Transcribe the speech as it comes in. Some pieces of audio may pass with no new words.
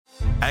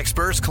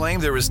Experts claim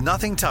there is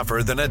nothing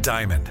tougher than a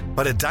diamond.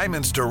 But at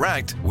Diamonds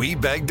Direct, we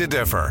beg to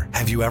differ.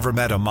 Have you ever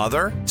met a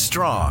mother?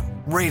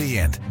 Strong,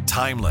 radiant,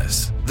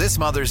 timeless. This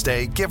Mother's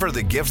Day, give her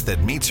the gift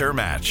that meets her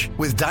match.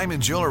 With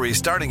diamond jewelry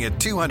starting at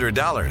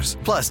 $200.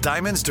 Plus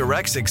Diamonds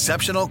Direct's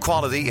exceptional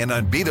quality and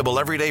unbeatable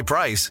everyday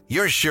price,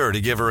 you're sure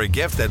to give her a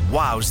gift that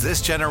wows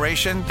this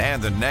generation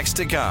and the next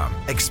to come.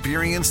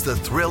 Experience the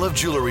thrill of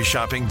jewelry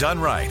shopping done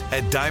right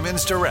at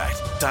Diamonds Direct.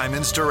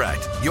 Diamonds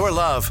Direct. Your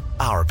love,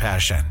 our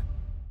passion.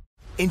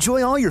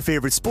 Enjoy all your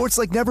favorite sports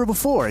like never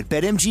before at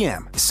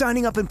BetMGM.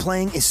 Signing up and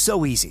playing is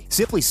so easy.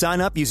 Simply sign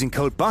up using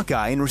code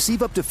Buckeye and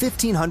receive up to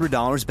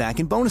 $1,500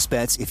 back in bonus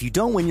bets if you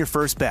don't win your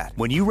first bet.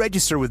 When you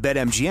register with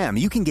BetMGM,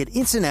 you can get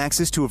instant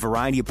access to a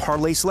variety of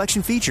parlay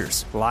selection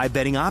features, live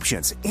betting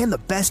options, and the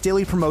best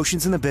daily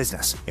promotions in the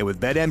business. And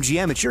with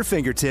BetMGM at your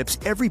fingertips,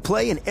 every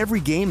play and every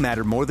game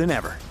matter more than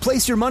ever.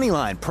 Place your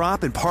moneyline,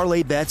 prop, and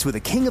parlay bets with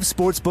the king of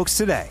sportsbooks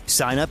today.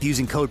 Sign up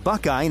using code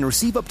Buckeye and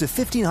receive up to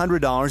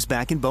 $1,500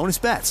 back in bonus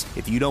bets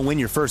if you don't win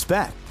your first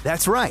bet.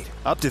 That's right,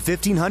 up to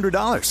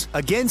 $1,500.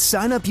 Again,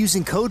 sign up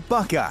using code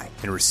Buckeye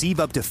and receive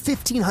up to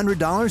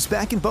 $1,500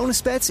 back in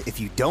bonus bets if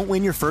you don't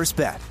win your first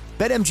bet.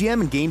 BetMGM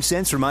and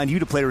GameSense remind you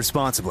to play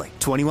responsibly.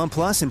 21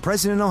 plus and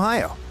present in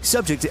Ohio.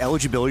 Subject to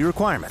eligibility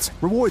requirements.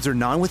 Rewards are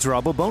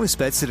non-withdrawable bonus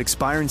bets that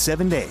expire in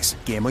 7 days.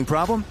 Gambling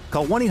problem?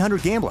 Call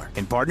 1-800-GAMBLER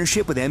in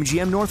partnership with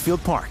MGM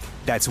Northfield Park.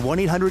 That's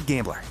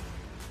 1-800-GAMBLER.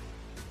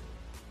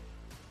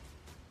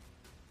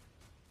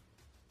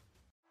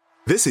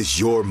 This is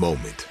your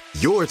moment,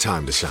 your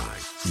time to shine,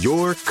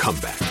 your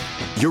comeback.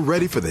 You're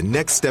ready for the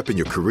next step in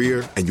your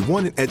career, and you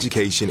want an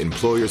education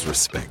employers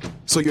respect.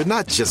 So you're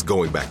not just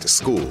going back to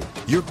school,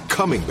 you're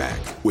coming back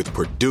with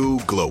Purdue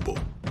Global.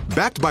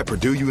 Backed by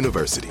Purdue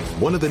University,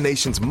 one of the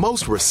nation's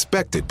most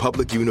respected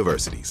public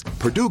universities,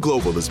 Purdue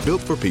Global is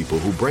built for people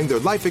who bring their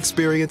life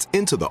experience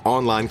into the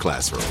online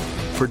classroom.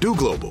 Purdue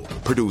Global,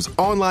 Purdue's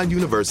online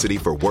university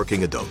for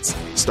working adults.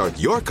 Start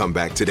your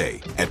comeback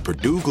today at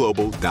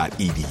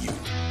purdueglobal.edu.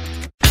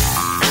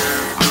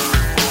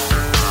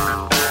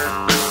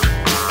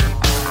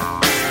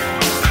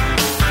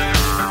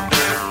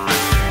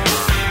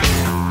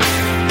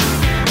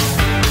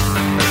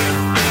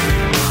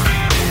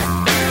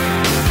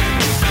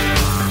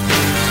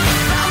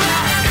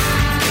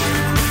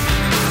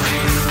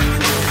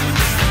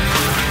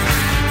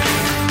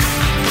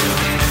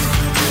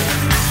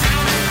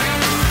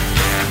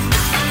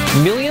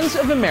 Millions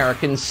of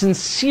Americans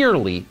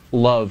sincerely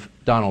love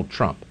Donald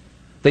Trump.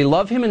 They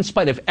love him in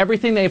spite of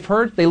everything they've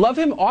heard. They love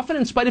him often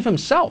in spite of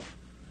himself.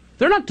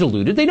 They're not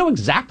deluded. They know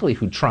exactly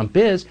who Trump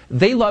is.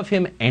 They love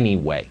him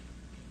anyway.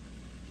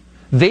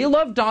 They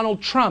love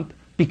Donald Trump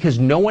because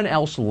no one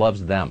else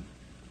loves them.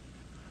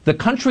 The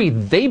country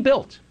they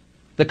built,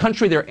 the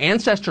country their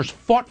ancestors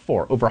fought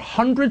for over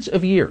hundreds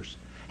of years,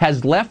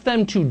 has left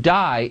them to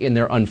die in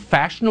their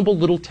unfashionable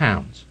little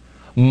towns,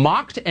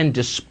 mocked and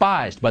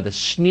despised by the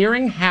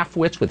sneering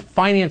half-wits with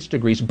finance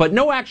degrees but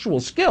no actual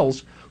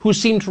skills who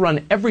seem to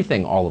run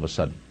everything all of a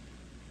sudden.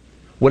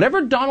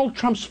 Whatever Donald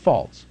Trump's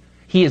faults,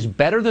 he is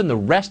better than the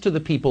rest of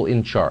the people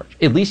in charge.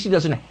 At least he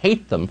doesn't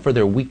hate them for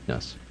their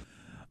weakness.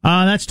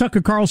 That's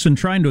Tucker Carlson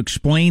trying to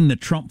explain the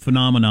Trump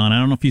phenomenon. I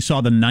don't know if you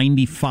saw the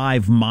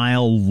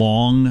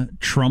 95-mile-long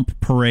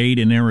Trump parade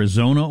in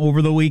Arizona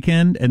over the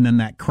weekend, and then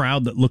that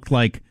crowd that looked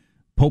like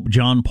Pope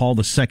John Paul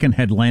II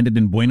had landed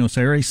in Buenos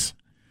Aires.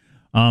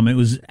 It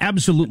was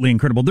absolutely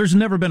incredible. There's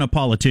never been a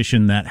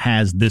politician that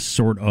has this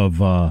sort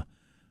of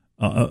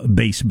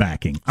base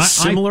backing.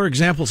 Similar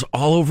examples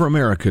all over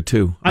America,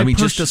 too. I mean,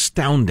 just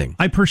astounding.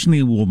 I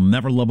personally will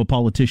never love a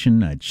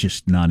politician. It's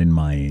just not in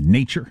my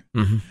nature.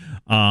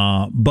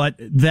 Mm-hmm. But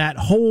that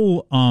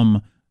whole,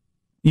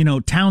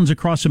 towns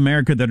across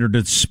America that are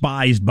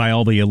despised by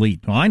all the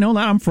elite. Well, I know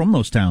that. I'm from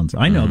those towns.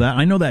 I know that.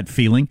 I know that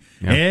feeling.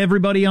 Yep.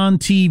 Everybody on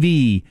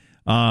TV,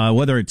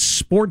 whether it's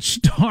sports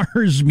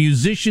stars,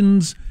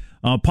 musicians,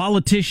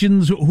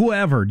 politicians,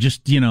 whoever,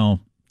 just,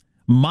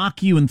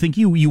 mock you and think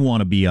you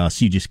want to be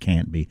us. You just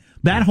can't be.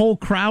 That whole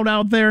crowd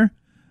out there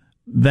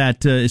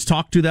that is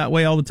talked to that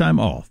way all the time,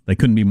 they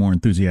couldn't be more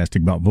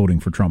enthusiastic about voting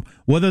for Trump.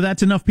 Whether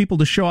that's enough people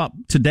to show up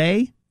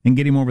today and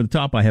get him over the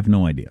top, I have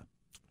no idea.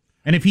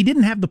 And if he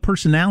didn't have the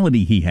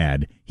personality he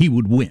had, he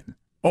would win.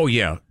 Oh,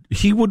 yeah.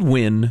 He would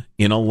win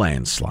in a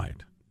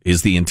landslide.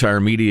 Is the entire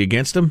media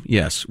against him?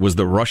 Yes. Was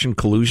the Russian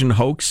collusion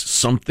hoax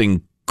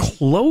something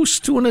close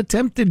to an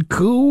attempted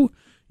coup?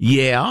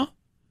 Yeah.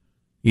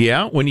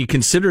 Yeah, when you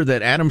consider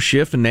that Adam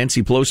Schiff and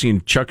Nancy Pelosi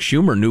and Chuck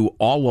Schumer knew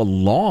all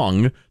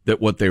along that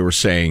what they were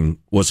saying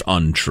was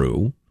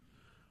untrue.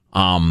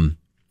 All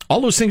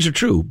those things are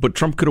true, but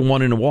Trump could have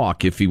won in a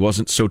walk if he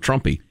wasn't so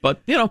Trumpy.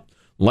 But,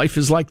 life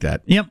is like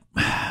that. Yep.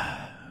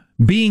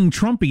 Being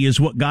Trumpy is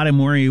what got him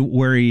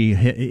where he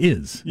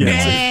is.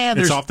 Yeah,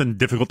 it's often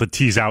difficult to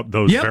tease out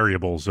those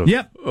variables.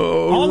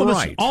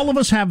 All of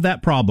us have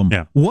that problem.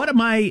 Yeah. What am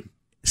I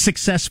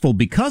successful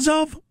because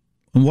of?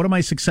 And what am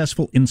I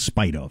successful in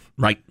spite of?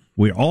 Right.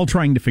 We're all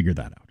trying to figure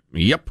that out.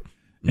 Yep.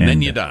 And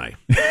then you die.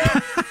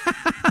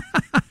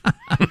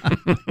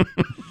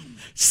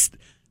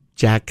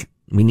 Jack,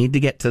 we need to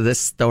get to this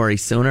story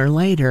sooner or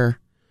later.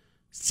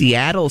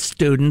 Seattle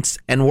students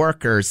and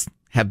workers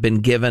have been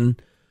given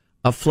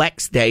a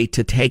flex day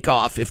to take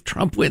off if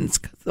Trump wins,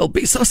 because they'll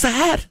be so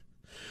sad.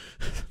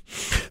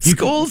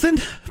 Schools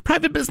and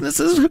private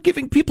businesses are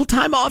giving people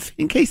time off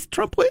in case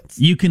Trump wins.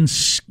 You can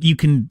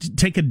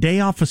take a day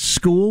off of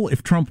school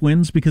if Trump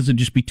wins because it'd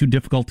just be too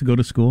difficult to go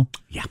to school.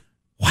 Yeah.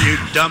 Wow. You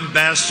dumb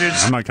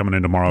bastards. I'm not coming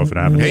in tomorrow if it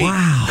happens. Hey,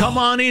 come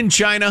on in,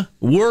 China.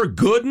 We're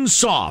good and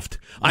soft.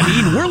 I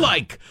mean, we're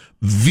like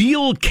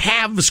veal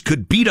calves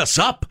could beat us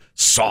up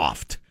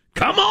soft.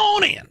 Come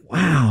on in.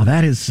 Wow,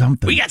 that is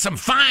something. We got some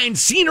fine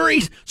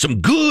scenery,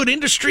 some good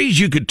industries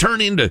you could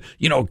turn into,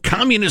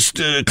 communist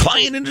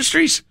client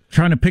industries.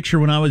 Trying to picture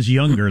when I was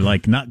younger,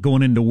 like not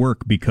going into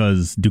work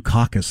because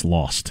Dukakis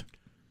lost.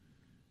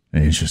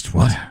 And it's just,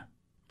 what?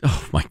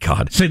 Oh, my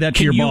God. Say that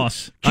to your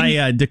boss.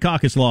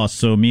 Dukakis lost,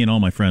 so me and all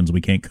my friends,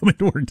 we can't come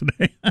into work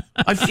today.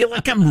 I feel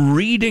like I'm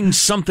reading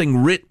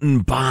something written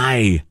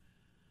by,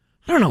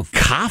 I don't know,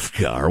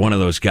 Kafka or one of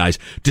those guys,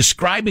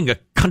 describing a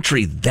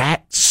country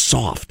that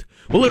soft.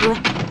 Well,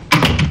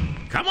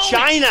 come on.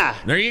 China.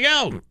 There you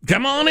go.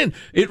 Come on in.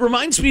 It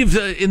reminds me of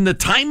in the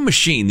Time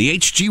Machine, the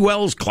H.G.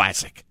 Wells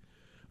classic.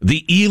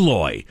 The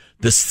Eloi,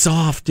 the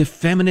soft,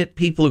 effeminate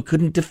people who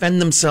couldn't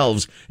defend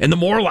themselves. And the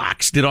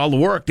Morlocks did all the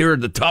work. They were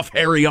the tough,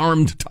 hairy,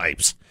 armed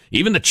types.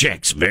 Even the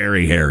chicks,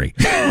 very hairy.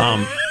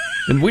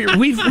 And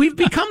we've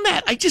become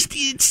that.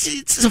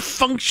 It's a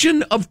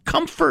function of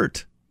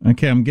comfort.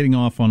 Okay, I'm getting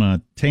off on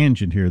a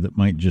tangent here that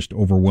might just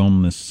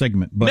overwhelm this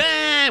segment. But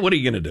what are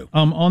you going to do?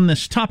 On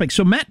this topic,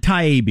 so Matt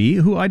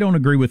Taibbi, who I don't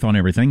agree with on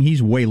everything,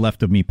 he's way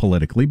left of me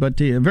politically, but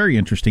a very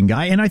interesting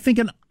guy, and I think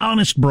an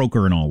honest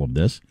broker in all of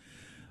this.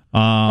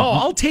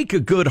 I'll take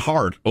a good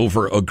heart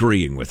over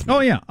agreeing with me.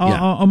 Oh, yeah.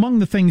 Among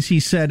the things he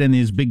said in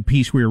his big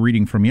piece we were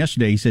reading from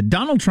yesterday, he said,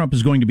 Donald Trump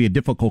is going to be a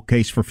difficult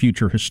case for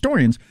future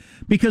historians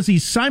because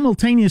he's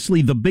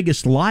simultaneously the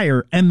biggest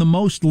liar and the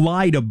most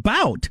lied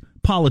about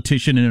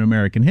politician in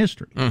American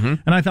history. Mm-hmm.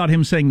 And I thought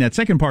him saying that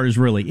second part is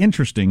really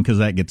interesting because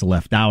that gets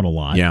left out a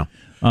lot. Yeah.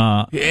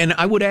 And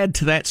I would add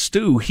to that,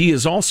 Stu, he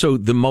is also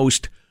the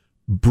most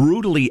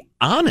brutally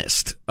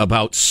honest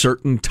about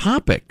certain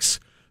topics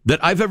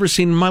that I've ever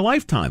seen in my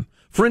lifetime.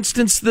 For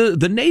instance, the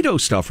NATO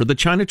stuff or the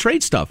China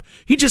trade stuff.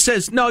 He just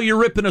says, no, you're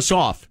ripping us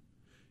off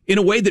in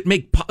a way that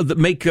make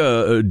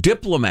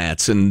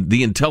diplomats and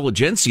the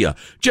intelligentsia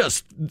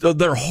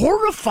they're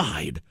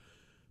horrified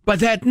by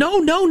that.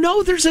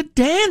 No, there's a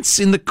dance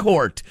in the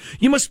court.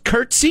 You must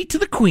curtsy to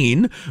the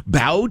queen,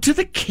 bow to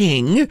the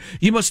king.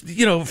 You must,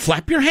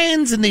 flap your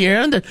hands in the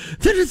air, and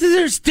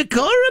there's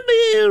decorum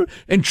here.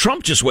 And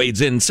Trump just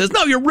wades in and says,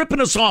 no, you're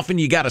ripping us off and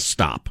you got to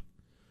stop.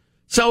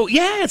 So,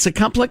 yeah, it's a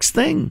complex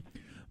thing.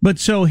 But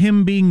so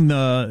him being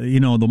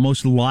the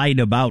most lied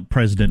about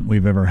president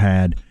we've ever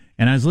had,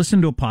 and I was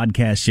listening to a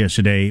podcast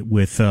yesterday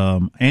with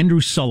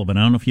Andrew Sullivan.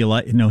 I don't know if you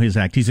know his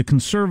act. He's a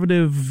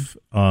conservative,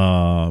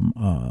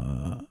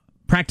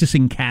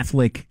 practicing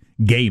Catholic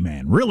gay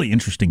man. Really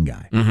interesting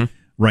guy. Mm-hmm.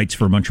 Writes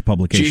for a bunch of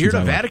publications. Did you hear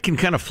the Vatican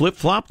kind of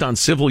flip-flopped on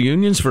civil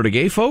unions for the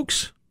gay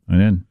folks? I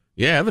did.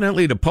 Yeah,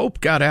 evidently the Pope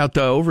got out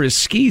over his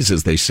skis,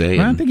 as they say.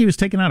 I don't think he was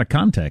taken out of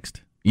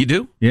context. You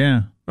do?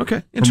 Yeah. Okay,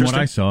 From interesting.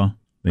 what I saw.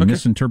 They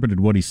misinterpreted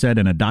what he said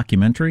in a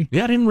documentary.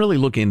 Yeah, I didn't really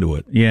look into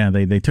it. Yeah,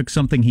 they took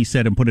something he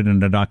said and put it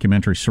in a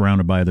documentary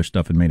surrounded by other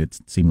stuff and made it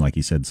seem like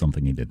he said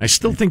something he didn't. I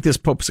still think this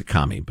Pope's a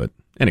commie, but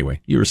anyway,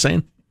 you were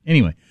saying?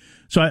 Anyway,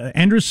 so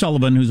Andrew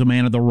Sullivan, who's a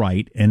man of the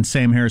right, and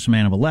Sam Harris, a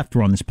man of the left,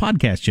 were on this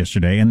podcast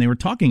yesterday, and they were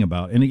talking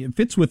about, and it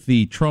fits with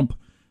the Trump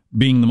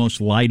being the most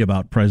lied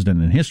about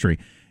president in history.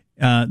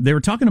 They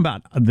were talking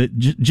about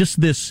just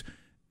this...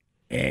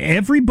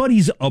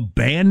 Everybody's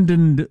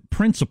abandoned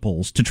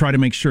principles to try to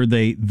make sure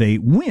they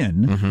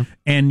win, mm-hmm.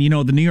 And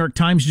the New York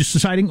Times just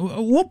deciding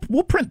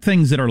we'll print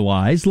things that are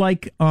lies,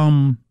 like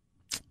the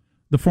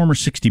former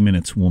 60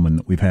 Minutes woman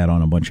that we've had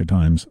on a bunch of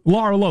times,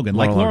 Laura Logan.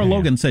 Laura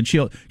Logan said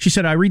she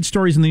said, I read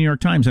stories in the New York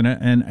Times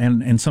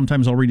and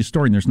sometimes I'll read a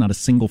story and there's not a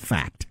single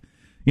fact.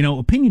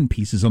 Opinion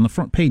pieces on the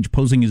front page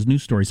posing as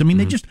news stories. I mean,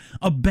 mm-hmm. They just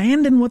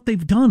abandon what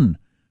they've done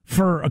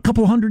for a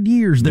couple 100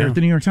 years there at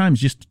the New York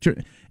Times.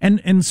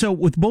 And so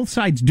with both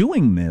sides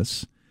doing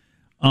this,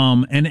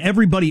 and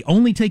everybody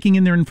only taking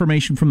in their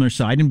information from their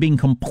side and being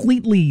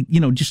completely,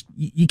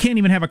 you can't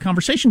even have a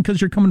conversation because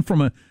you're coming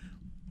from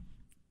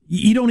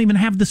you don't even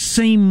have the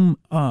same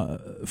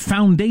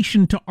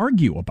foundation to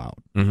argue about.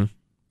 Mm-hmm.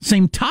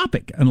 Same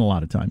topic, and a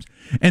lot of times.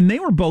 And they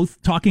were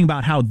both talking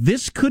about how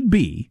this could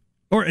be,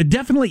 or it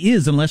definitely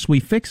is unless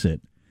we fix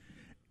it,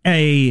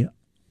 a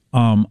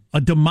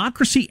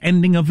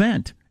democracy-ending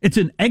event. It's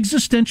an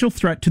existential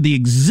threat to the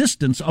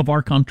existence of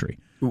our country.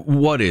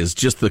 What is?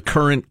 Just the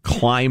current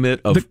climate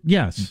of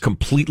yes.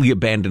 completely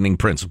abandoning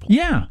principle.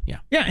 Yeah.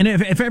 And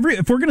if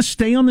we're going to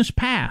stay on this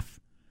path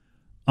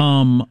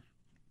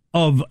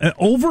of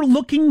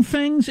overlooking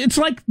things, it's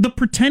like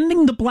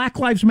pretending the Black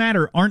Lives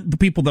Matter aren't the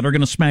people that are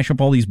going to smash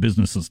up all these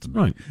businesses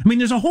tonight. Right. I mean,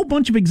 there's a whole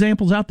bunch of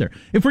examples out there.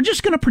 If we're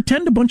just going to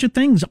pretend a bunch of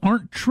things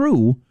aren't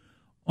true,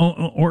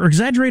 or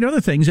exaggerate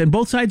other things, and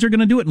both sides are going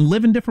to do it and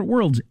live in different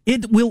worlds,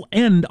 it will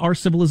end our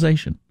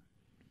civilization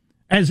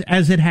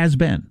as it has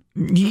been.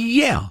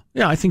 Yeah,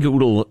 I think it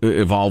will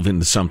evolve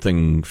into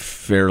something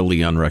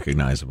fairly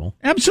unrecognizable.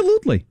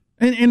 Absolutely.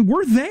 And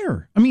we're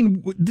there. I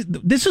mean,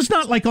 this is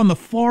not like on the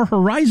far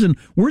horizon.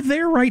 We're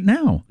there right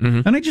now.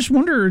 Mm-hmm. And I just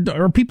wonder,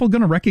 are people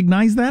going to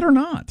recognize that or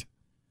not?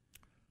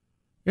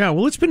 Yeah,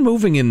 well, it's been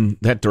moving in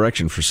that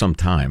direction for some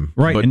time.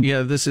 Right. But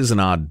this is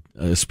an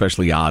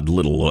especially odd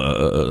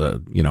little,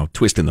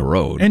 twist in the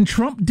road. And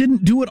Trump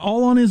didn't do it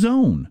all on his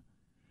own.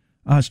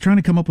 I was trying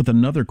to come up with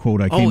another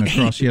quote I came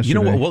across yesterday. You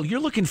know what? Well, you're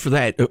looking for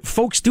that.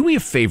 Folks, do me a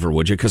favor,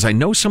 would you? Because I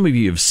know some of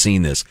you have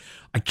seen this.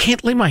 I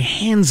can't lay my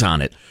hands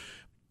on it.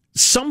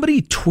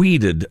 Somebody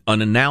tweeted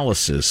an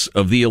analysis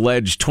of the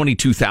alleged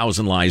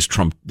 22,000 lies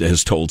Trump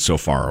has told so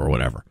far or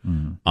whatever.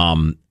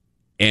 Mm.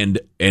 And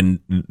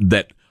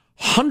that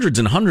hundreds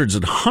and hundreds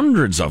and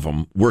hundreds of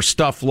them were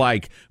stuff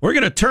like, we're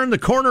going to turn the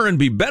corner and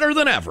be better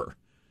than ever.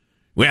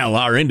 Well,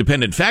 our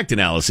independent fact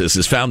analysis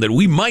has found that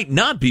we might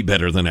not be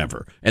better than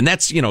ever. And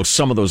that's,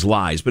 some of those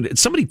lies. But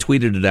somebody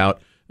tweeted it out,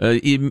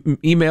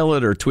 email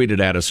it or tweet it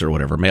at us or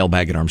whatever,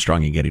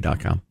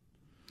 mailbag@armstrongandgetty.com.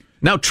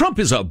 Now, Trump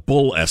is a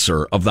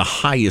bull-esser of the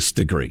highest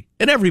degree,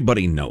 and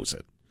everybody knows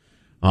it.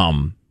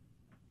 But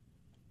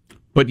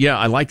yeah,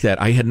 I like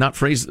that. I had not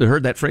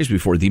heard that phrase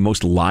before, the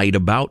most lied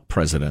about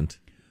president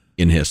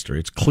in history.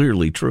 It's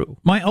clearly true.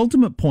 My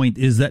ultimate point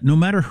is that no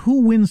matter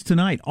who wins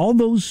tonight, all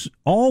those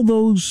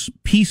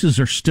pieces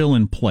are still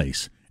in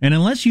place. And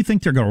unless you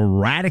think they're going to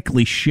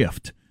radically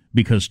shift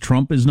because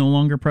Trump is no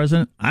longer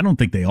president, I don't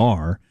think they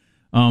are.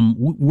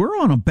 We're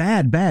on a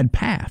bad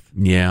path.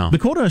 Yeah. The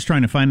quote I was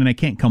trying to find, and I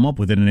can't come up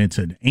with it, and it's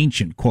an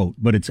ancient quote,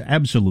 but it's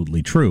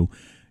absolutely true,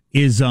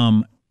 is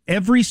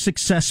every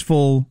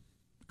successful,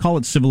 call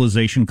it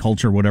civilization,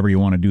 culture, whatever you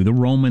want to do, the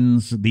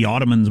Romans, the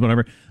Ottomans,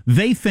 whatever,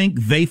 they think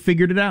they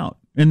figured it out,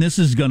 and this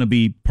is going to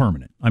be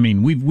permanent. I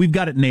mean, we've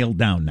got it nailed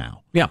down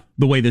now. Yeah.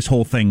 The way this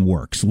whole thing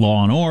works,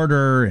 law and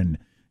order, and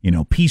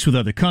peace with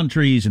other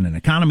countries, and an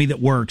economy that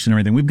works, and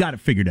everything. We've got it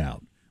figured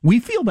out. We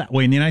feel that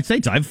way in the United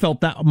States. I've felt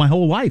that my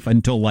whole life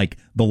until like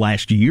the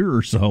last year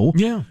or so.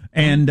 Yeah.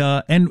 And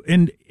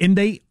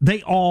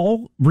they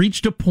all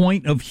reached a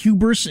point of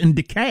hubris and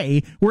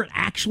decay where it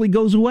actually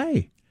goes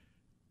away.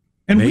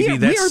 And we are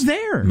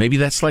there. Maybe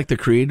that's like the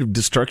creative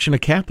destruction of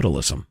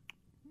capitalism.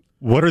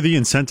 What are the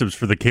incentives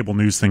for the cable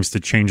news things to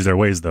change their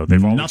ways, though?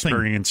 They've all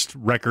experienced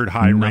record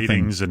high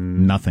ratings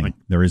and nothing.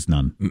 There is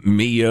none.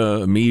 Me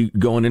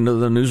going into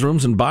the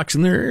newsrooms and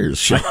boxing their ears,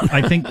 Sean.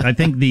 I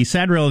think the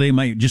sad reality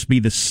might just be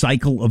the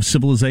cycle of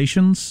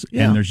civilizations,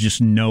 and there's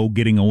just no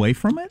getting away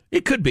from it.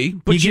 It could be,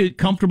 but you get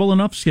comfortable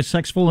enough,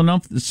 successful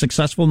enough,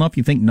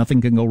 you think nothing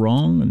can go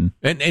wrong,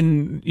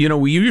 and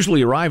we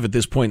usually arrive at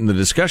this point in the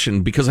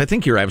discussion because I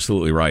think you're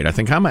absolutely right. I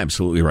think I'm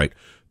absolutely right.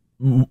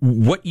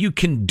 What you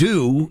can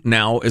do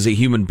now as a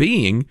human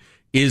being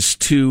is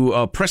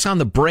to press on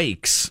the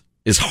brakes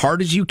as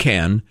hard as you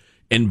can,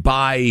 and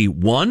by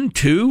 1,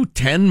 2,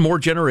 10 more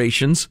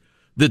generations,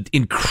 the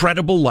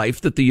incredible life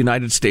that the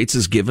United States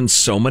has given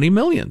so many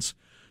millions.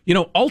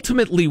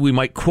 Ultimately we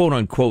might quote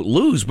unquote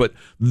lose, but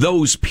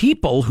those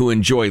people who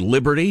enjoy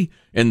liberty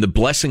and the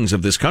blessings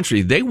of this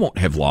country, they won't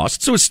have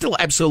lost. So it's still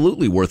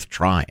absolutely worth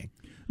trying.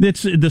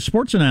 The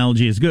sports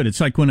analogy is good. It's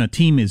like when a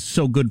team is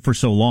so good for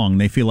so long,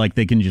 they feel like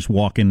they can just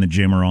walk in the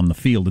gym or on the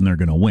field and they're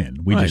going to win.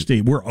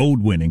 We're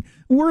owed winning.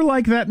 We're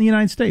like that in the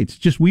United States.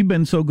 Just we've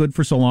been so good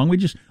for so long.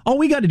 All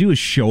we got to do is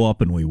show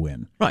up and we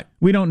win. Right.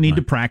 We don't need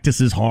to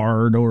practice as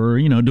hard or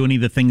do any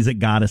of the things that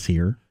got us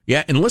here.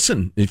 Yeah, and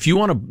listen, if you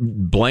want to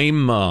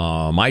blame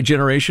my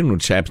generation,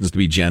 which happens to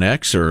be Gen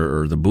X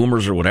or the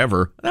Boomers or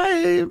whatever,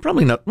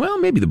 probably not. Well,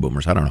 maybe the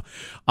Boomers. I don't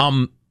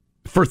know.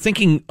 For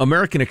thinking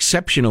American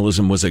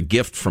exceptionalism was a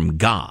gift from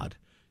God.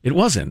 It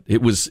wasn't.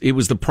 It was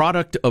the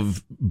product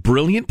of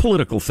brilliant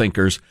political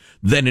thinkers,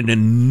 then an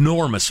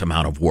enormous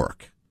amount of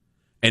work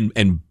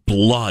and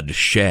blood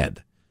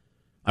shed.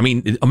 I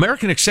mean,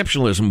 American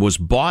exceptionalism was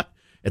bought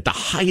at the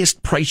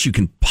highest price you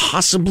can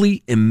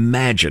possibly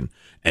imagine.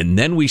 And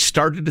then we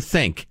started to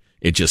think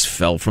it just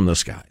fell from the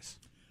skies.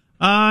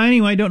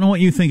 Anyway, I don't know what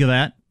you think of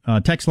that.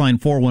 Text line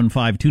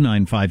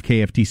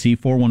 415-295-KFTC,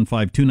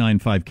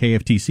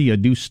 415-295-KFTC. I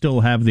do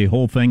still have the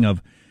whole thing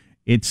of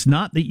it's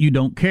not that you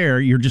don't care,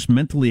 you're just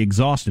mentally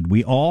exhausted.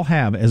 We all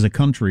have, as a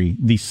country,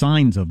 the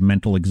signs of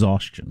mental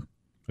exhaustion.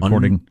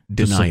 According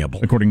to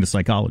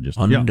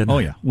psychologists. Undeniable. Oh,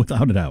 yeah,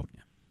 without a doubt.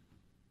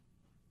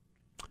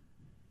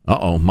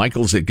 Uh-oh,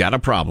 Michael's got a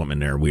problem in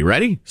there. We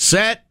ready?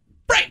 Set,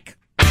 break!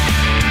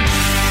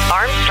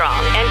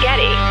 Armstrong and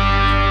Getty.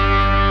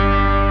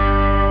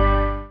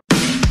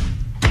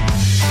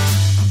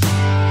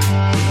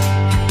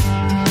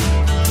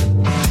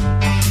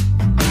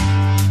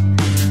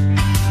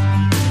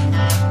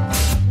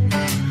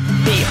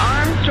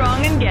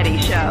 Armstrong and Getty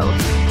Show.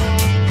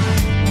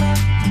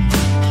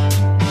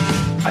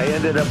 I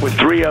ended up with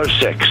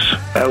 306.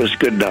 That was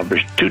good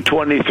numbers.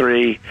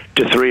 223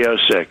 to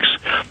 306,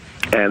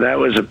 and that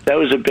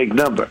was a big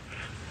number.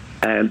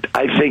 And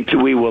I think that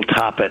we will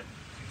top it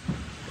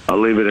I'll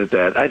leave it at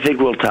that. I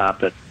think we'll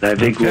top it. I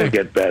think we'll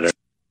get better.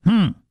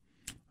 I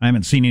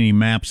haven't seen any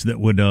maps that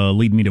would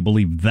lead me to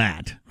believe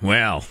that.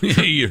 Well,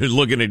 you're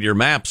looking at your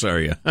maps, are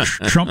you?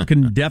 Trump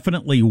can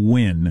definitely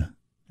win,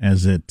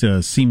 as it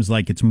seems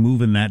like it's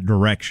moving that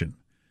direction.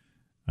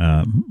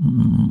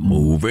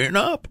 Moving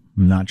up.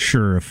 I'm not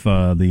sure if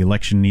the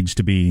election needs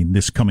to be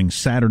this coming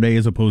Saturday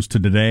as opposed to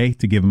today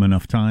to give him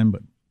enough time,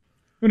 but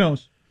who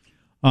knows?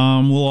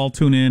 We'll all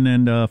tune in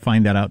and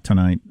find that out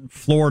tonight.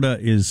 Florida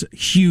is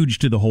huge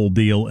to the whole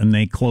deal, and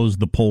they closed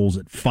the polls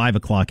at 5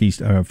 o'clock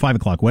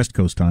West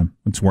Coast time.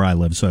 That's where I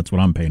live, so that's what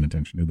I'm paying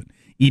attention to. But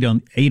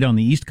 8 on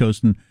the East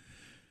Coast, and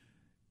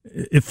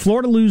if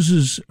Florida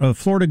loses,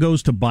 Florida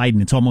goes to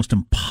Biden, it's almost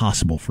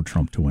impossible for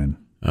Trump to win.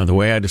 The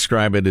way I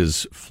describe it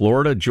is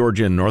Florida,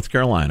 Georgia, and North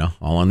Carolina,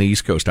 all on the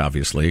East Coast,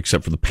 obviously,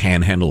 except for the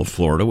panhandle of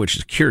Florida, which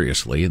is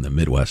curiously in the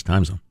Midwest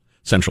time zone,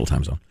 Central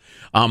time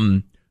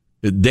zone.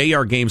 They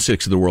are Game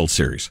 6 of the World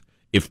Series.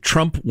 If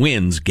Trump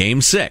wins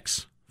Game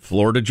 6,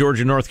 Florida,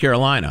 Georgia, North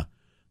Carolina,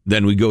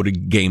 then we go to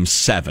Game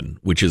 7,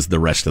 which is the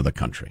rest of the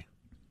country.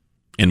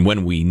 And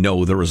when we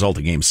know the result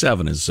of Game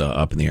 7 is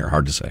up in the air,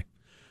 hard to say,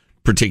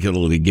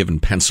 particularly given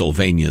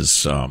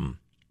Pennsylvania's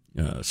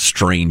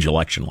strange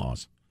election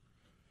laws.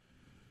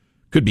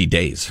 Could be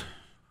days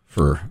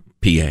for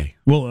PA.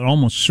 Well, it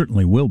almost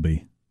certainly will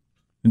be.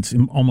 It's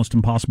almost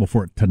impossible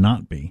for it to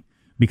not be,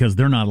 because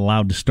they're not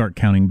allowed to start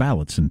counting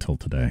ballots until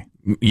today.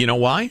 You know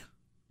why?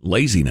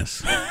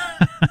 Laziness.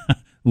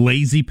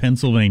 Lazy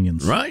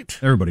Pennsylvanians. Right.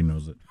 Everybody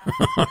knows it.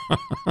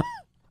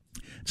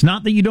 It's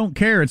not that you don't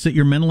care, it's that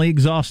you're mentally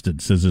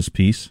exhausted, says this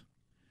piece.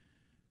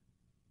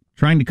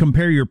 Trying to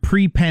compare your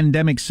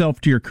pre-pandemic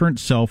self to your current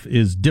self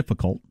is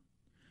difficult.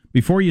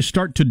 Before you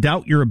start to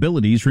doubt your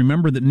abilities,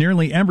 remember that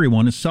nearly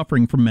everyone is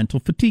suffering from mental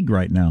fatigue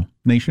right now,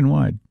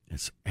 nationwide.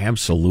 It's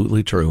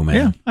absolutely true, man.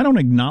 Yeah, I don't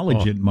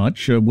acknowledge it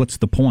much. What's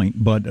the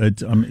point? But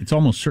it's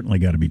almost certainly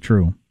got to be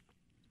true.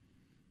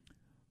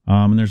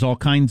 And there's all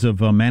kinds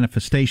of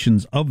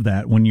manifestations of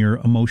that when you're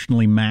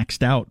emotionally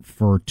maxed out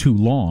for too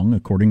long,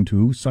 according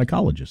to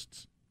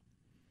psychologists.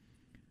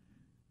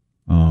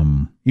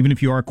 Even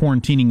if you are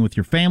quarantining with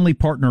your family,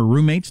 partner, or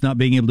roommates, not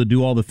being able to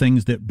do all the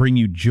things that bring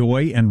you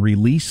joy and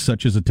release,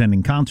 such as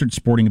attending concerts,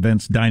 sporting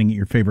events, dining at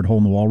your favorite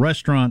hole-in-the-wall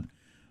restaurant,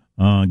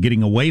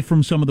 getting away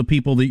from some of the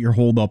people that you're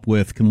holed up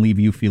with can leave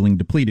you feeling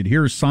depleted.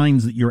 Here are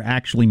signs that you're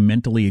actually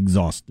mentally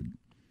exhausted.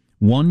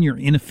 1, you're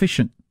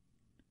inefficient.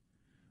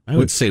 I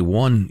would say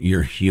 1,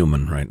 you're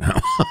human right now.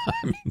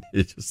 I mean,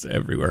 it's just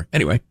everywhere.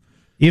 Anyway.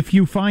 If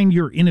you find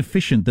you're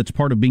inefficient, that's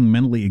part of being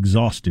mentally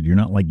exhausted. You're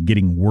not like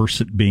getting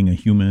worse at being a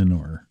human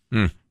or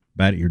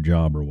bad at your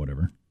job or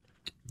whatever.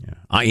 Yeah,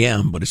 I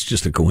am, but it's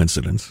just a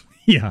coincidence.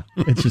 Yeah,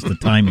 it's just the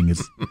timing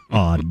is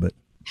odd. But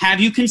have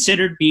you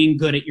considered being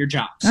good at your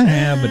jobs? I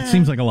have, but it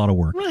seems like a lot of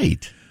work.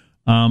 Right.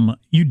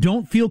 You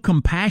don't feel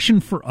compassion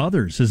for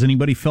others. Has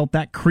anybody felt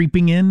that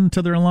creeping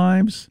into their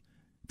lives?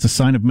 It's a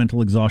sign of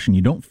mental exhaustion.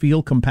 You don't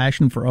feel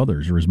compassion for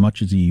others or as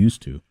much as you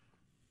used to.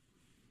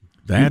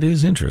 That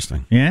is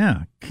interesting.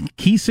 Yeah.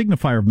 Key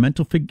signifier of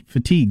mental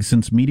fatigue,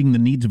 since meeting the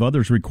needs of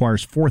others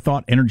requires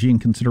forethought, energy,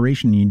 and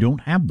consideration, and you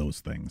don't have those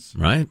things.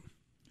 Right.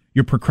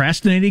 You're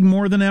procrastinating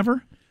more than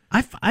ever.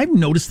 I've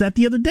noticed that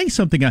the other day.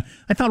 Something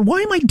I thought,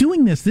 why am I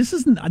doing this?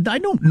 I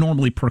don't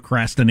normally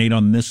procrastinate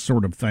on this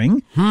sort of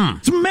thing.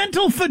 It's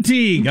mental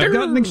fatigue. I've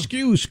got an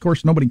excuse. Of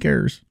course, nobody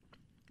cares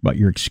about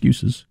your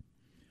excuses.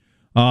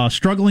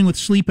 Struggling with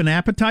sleep and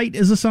appetite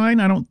is a sign.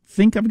 I don't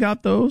think I've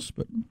got those,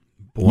 but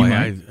boy,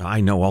 I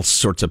know all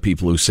sorts of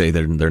people who say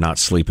they're not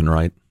sleeping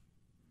right.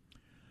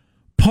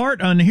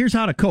 And here's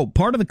how to cope.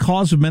 Part of the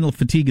cause of mental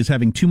fatigue is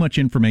having too much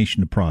information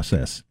to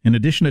process. In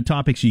addition to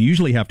topics you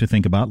usually have to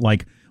think about,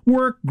 like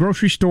work,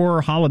 grocery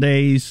store,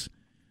 holidays,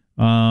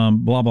 blah,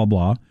 blah,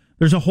 blah,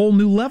 there's a whole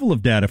new level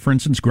of data. For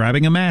instance,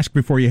 grabbing a mask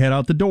before you head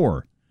out the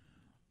door.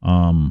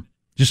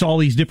 Just all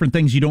these different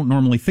things you don't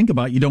normally think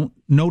about. You don't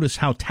notice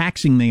how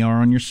taxing they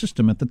are on your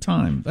system at the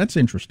time. That's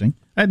interesting.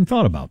 I hadn't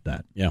thought about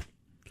that. Yeah.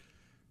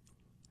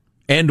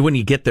 And when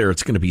you get there,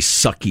 it's going to be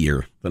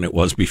suckier than it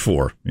was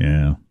before.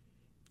 Yeah.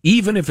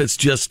 Even if it's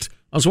just,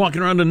 I was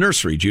walking around the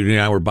nursery. Judy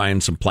and I were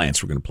buying some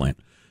plants we're going to plant.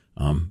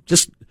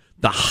 Just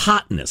the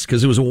hotness,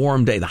 because it was a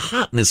warm day, the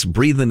hotness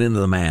breathing into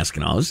the mask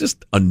and all, it was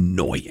just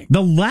annoying.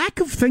 The lack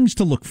of things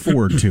to look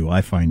forward to,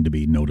 I find to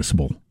be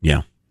noticeable.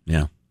 Yeah,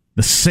 yeah.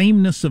 The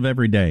sameness of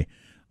every day.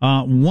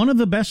 One of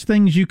the best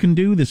things you can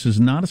do, this is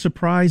not a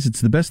surprise,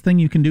 it's the best thing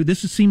you can do.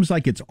 This seems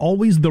like it's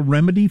always the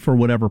remedy for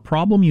whatever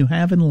problem you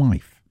have in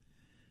life.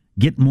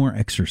 Get more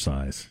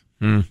exercise.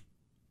 Almost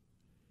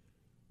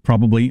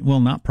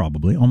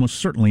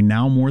certainly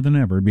now more than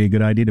ever, it'd be a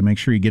good idea to make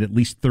sure you get at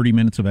least 30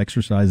 minutes of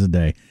exercise a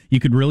day. You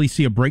could really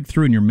see a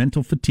breakthrough in your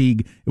mental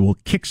fatigue. It will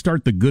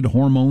kickstart the good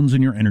hormones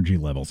in your energy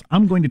levels.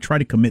 I'm going to try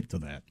to commit to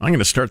that. I'm going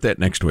to start that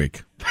next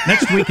week.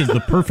 Next week is the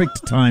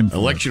perfect time for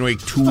election week,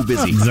 too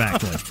busy.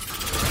 Exactly.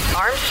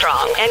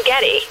 Armstrong and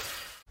Getty.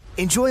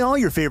 Enjoy all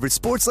your favorite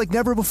sports like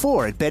never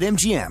before at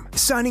BetMGM.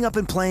 Signing up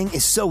and playing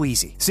is so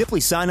easy.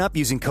 Simply sign up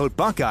using code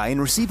Buckeye and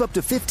receive up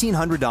to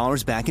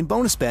 $1,500 back in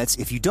bonus bets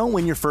if you don't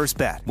win your first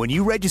bet. When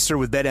you register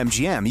with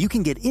BetMGM, you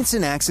can get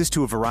instant access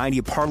to a variety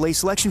of parlay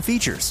selection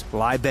features,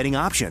 live betting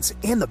options,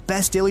 and the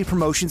best daily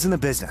promotions in the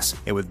business.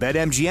 And with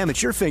BetMGM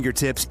at your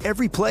fingertips,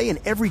 every play and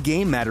every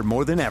game matter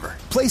more than ever.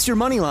 Place your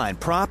moneyline,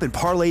 prop, and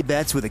parlay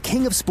bets with the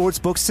king of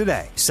sportsbooks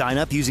today. Sign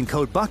up using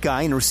code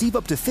Buckeye and receive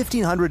up to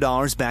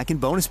 $1,500 back in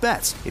bonus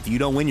bets if you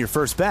don't win your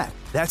first bet.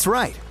 That's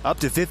right, up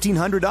to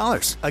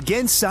 $1,500.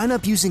 Again, sign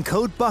up using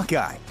code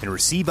Buckeye and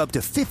receive up to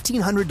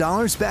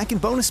 $1,500 back in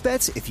bonus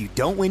bets if you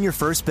don't win your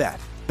first bet.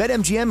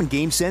 BetMGM and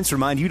GameSense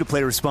remind you to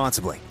play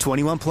responsibly.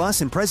 21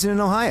 plus and present in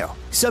Ohio.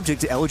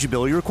 Subject to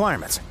eligibility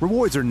requirements.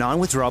 Rewards are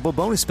non-withdrawable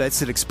bonus bets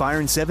that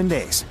expire in 7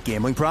 days.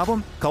 Gambling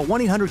problem? Call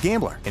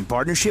 1-800-GAMBLER in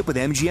partnership with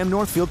MGM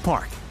Northfield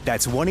Park.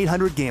 That's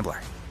 1-800-GAMBLER.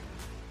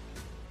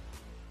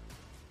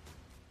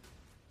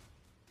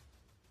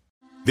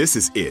 This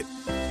is it.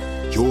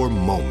 Your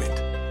moment.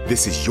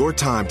 This is your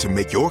time to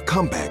make your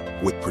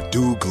comeback with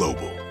Purdue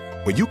Global.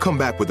 When you come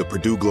back with a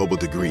Purdue Global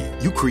degree,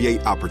 you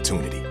create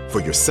opportunity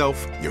for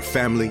yourself, your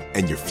family,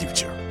 and your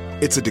future.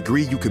 It's a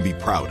degree you can be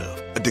proud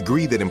of, a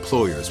degree that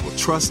employers will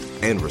trust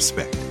and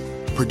respect.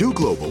 Purdue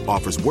Global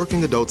offers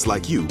working adults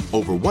like you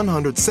over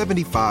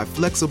 175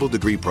 flexible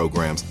degree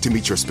programs to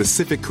meet your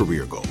specific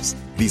career goals.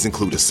 These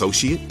include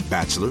associate,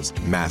 bachelor's,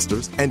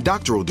 master's, and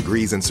doctoral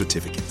degrees and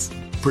certificates.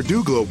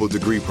 Purdue Global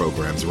degree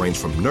programs range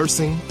from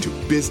nursing to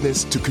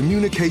business to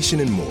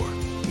communication and more.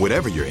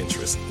 Whatever your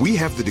interest, we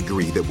have the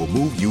degree that will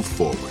move you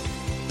forward.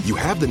 You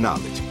have the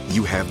knowledge,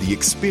 you have the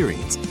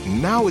experience.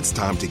 Now it's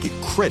time to get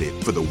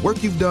credit for the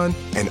work you've done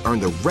and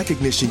earn the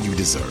recognition you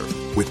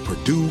deserve with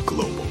Purdue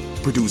Global,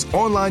 Purdue's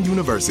online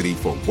university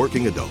for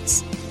working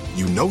adults.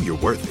 You know you're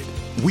worth it.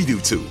 We do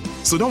too.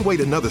 So don't wait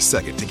another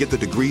second to get the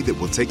degree that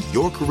will take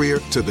your career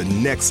to the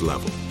next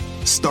level.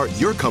 Start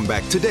your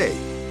comeback today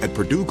at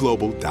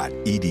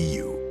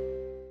purdueglobal.edu.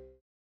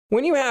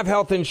 When you have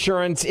health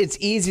insurance, it's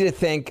easy to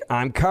think,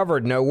 I'm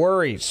covered, no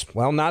worries.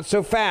 Well, not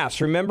so fast.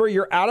 Remember,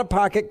 your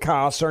out-of-pocket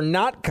costs are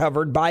not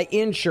covered by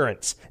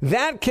insurance.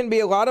 That can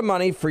be a lot of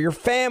money for your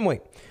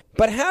family.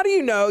 But how do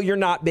you know you're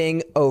not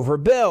being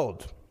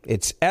overbilled?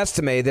 It's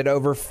estimated that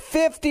over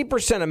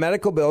 50% of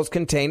medical bills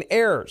contain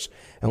errors.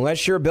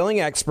 Unless you're a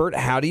billing expert,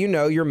 how do you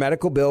know your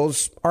medical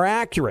bills are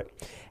accurate?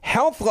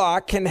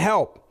 HealthLock can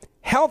help.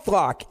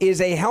 HealthLock is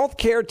a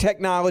healthcare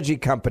technology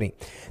company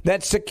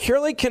that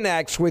securely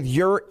connects with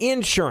your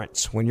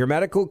insurance. When your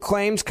medical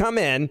claims come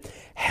in,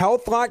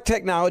 HealthLock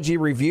technology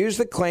reviews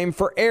the claim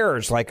for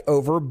errors like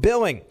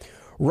overbilling,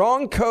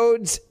 wrong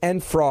codes,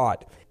 and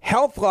fraud.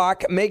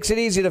 HealthLock makes it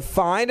easy to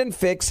find and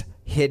fix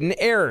hidden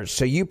errors,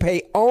 so you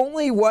pay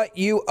only what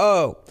you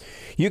owe.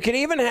 You can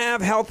even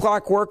have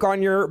HealthLock work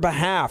on your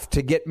behalf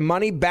to get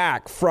money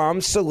back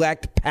from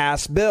select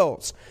past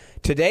bills.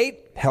 To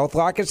date,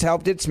 HealthLock has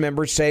helped its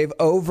members save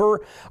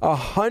over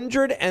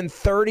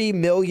 $130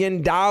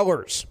 million.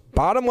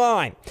 Bottom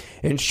line,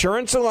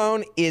 insurance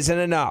alone isn't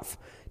enough.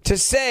 To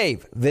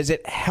save,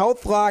 visit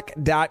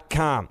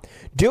healthlock.com.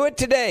 Do it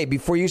today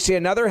before you see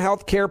another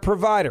healthcare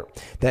provider.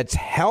 That's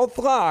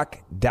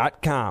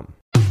healthlock.com.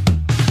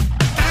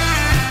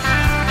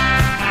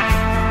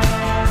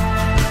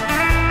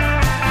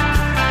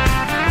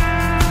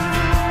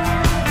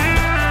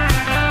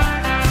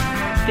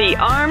 The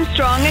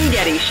Armstrong and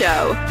Getty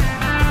Show.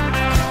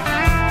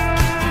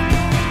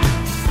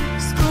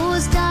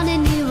 School's done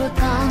and you were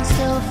gone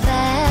so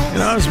fast. You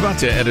know, I was about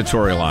to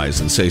editorialize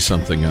and say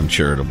something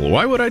uncharitable.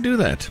 Why would I do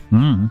that?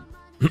 By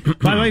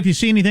the way, if you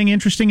see anything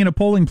interesting in a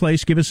polling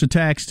place, give us a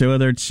text,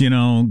 whether it's,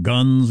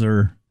 guns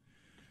or...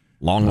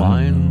 long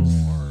lines.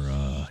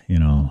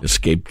 Or,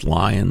 escaped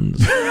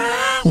lions.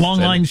 Long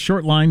lines,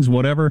 short lines,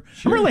 whatever.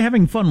 Sure. I'm really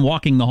having fun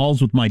walking the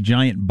halls with my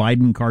giant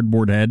Biden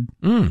cardboard head.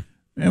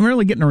 I'm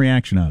really getting a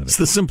reaction out of it. It's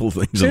the simple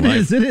things in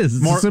life. It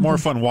is. More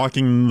fun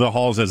walking the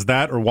halls as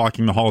that or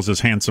walking the halls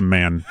as handsome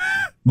man.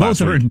 Both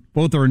are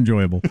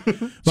enjoyable.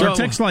 So our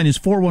text line is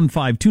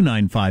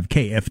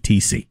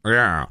 415-295-KFTC.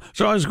 Yeah.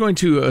 So I was going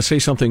to say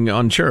something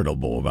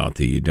uncharitable about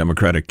the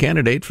Democratic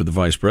candidate for the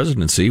vice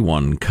presidency,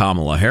 one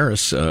Kamala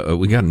Harris.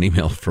 We got an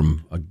email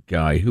from a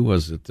guy. Who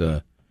was it?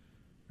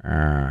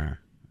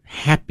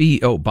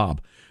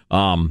 Bob.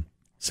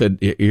 Said,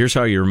 here's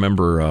how you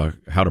remember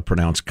how to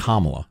pronounce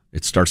Kamala.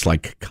 It starts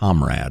like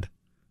comrade.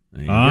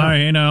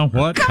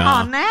 What? Come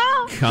on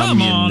now.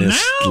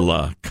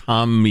 Communist-la.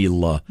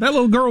 Kamila. That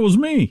little girl was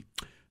me.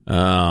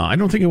 I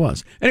don't think it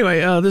was. Anyway,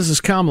 this is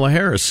Kamala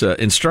Harris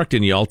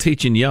instructing y'all,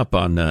 teaching you up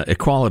on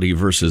equality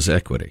versus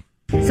equity.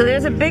 So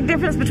there's a big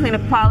difference between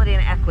equality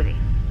and equity.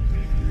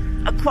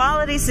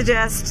 Equality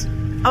suggests,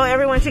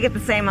 everyone should get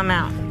the same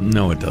amount.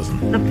 No, it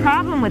doesn't. The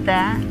problem with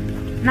that,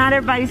 not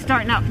everybody's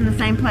starting out from the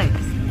same place.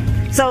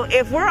 So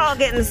if we're all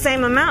getting the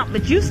same amount,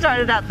 but you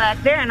started out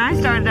back there and I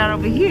started out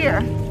over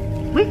here,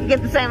 we can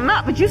get the same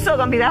amount, but you're still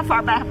going to be that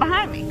far back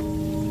behind me.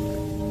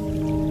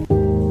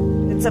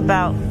 It's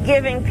about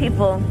giving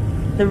people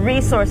the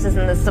resources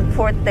and the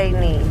support they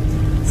need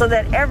so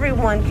that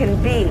everyone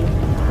can be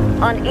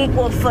on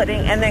equal footing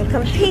and then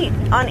compete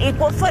on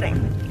equal footing.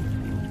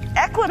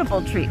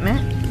 Equitable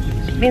treatment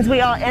means we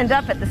all end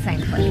up at the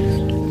same place.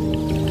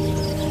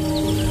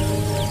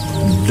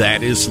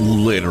 That is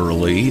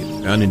literally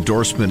an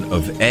endorsement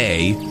of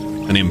A,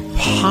 an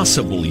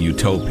impossible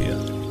utopia,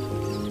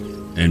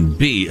 and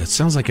B, it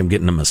sounds like I'm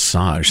getting a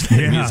massage.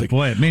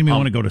 Boy, it made me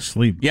want to go to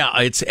sleep. Yeah,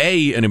 it's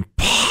A, an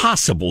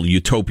impossible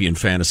utopian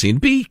fantasy,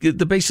 and B,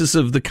 the basis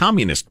of the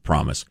communist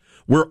promise.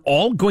 We're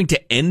all going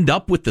to end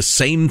up with the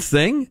same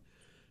thing?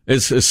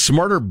 As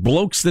smarter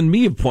blokes than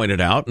me have pointed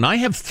out, and I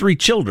have 3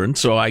 children,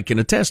 so I can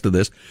attest to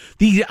this,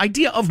 the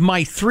idea of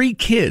my 3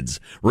 kids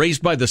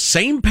raised by the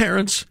same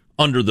parents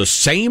under the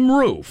same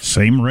roof.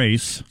 Same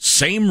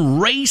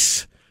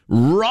race,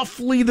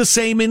 roughly the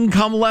same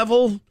income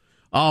level,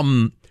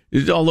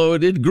 although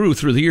it grew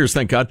through the years,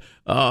 thank God,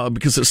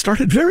 because it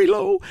started very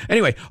low.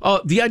 Anyway,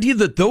 the idea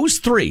that those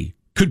 3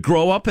 could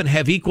grow up and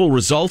have equal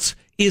results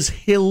is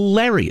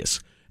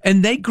hilarious.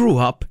 And they grew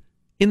up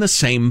in the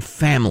same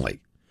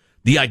family.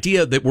 The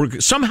idea that we're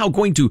somehow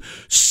going to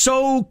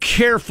so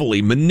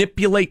carefully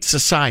manipulate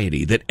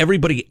society that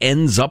everybody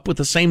ends up with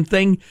the same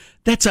thing,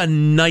 that's a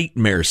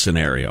nightmare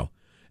scenario.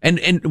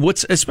 And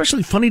what's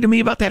especially funny to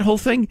me about that whole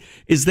thing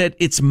is that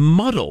it's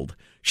muddled.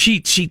 She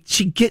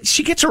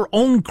gets her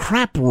own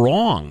crap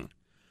wrong.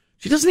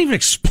 She doesn't even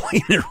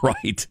explain it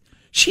right.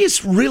 She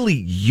is really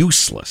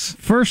useless.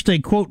 First, a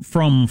quote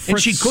from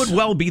Fritz. And she could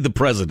well be the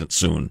president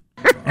soon.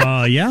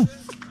 Yeah.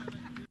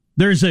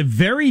 There's a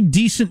very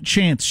decent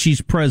chance she's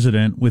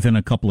president within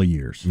a couple of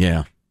years.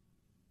 Yeah.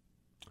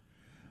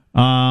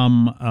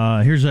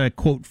 Here's a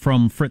quote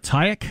from Fritz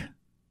Hayek,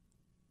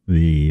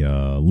 the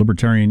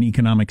libertarian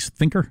economics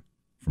thinker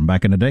from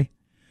back in the day.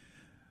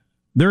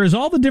 There is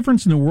all the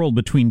difference in the world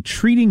between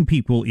treating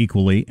people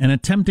equally and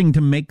attempting to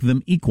make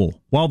them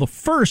equal. While the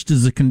first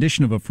is a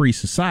condition of a free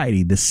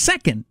society, the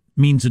second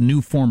means a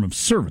new form of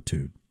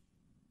servitude.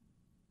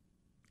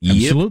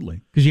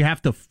 Absolutely, because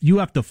you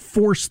have to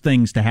force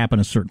things to happen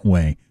a certain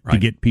way to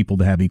get people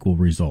to have equal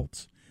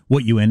results.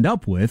 What you end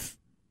up with,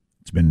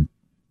 it's been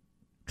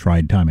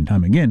tried time and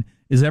time again,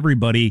 is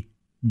everybody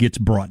gets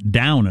brought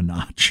down a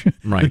notch.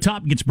 Right. The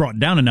top gets brought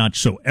down a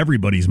notch, so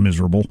everybody's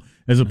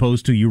raise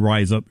opposed to you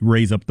raise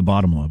up the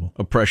bottom level.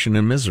 Oppression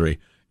and misery,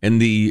 and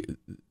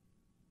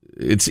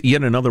it's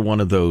yet another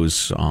one of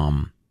those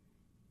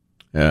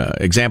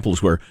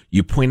examples where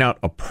you point out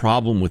a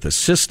problem with a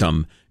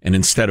system, and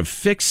instead of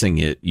fixing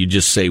it, you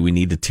just say we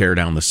need to tear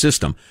down the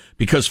system.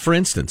 Because, for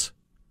instance,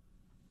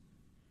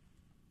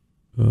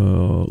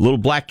 little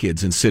black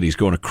kids in cities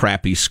going to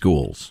crappy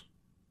schools.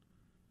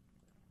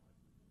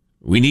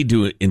 We need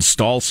to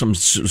install some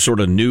sort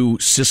of new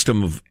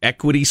system of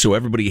equity so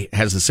everybody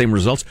has the same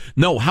results.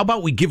 No, how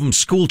about we give them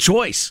school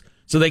choice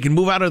so they can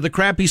move out of the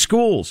crappy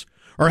schools?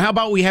 Or how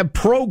about we have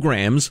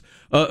programs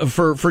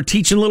for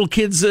teaching little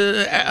kids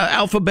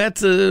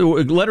alphabet,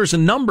 letters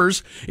and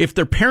numbers if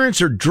their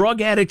parents are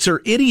drug addicts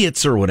or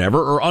idiots or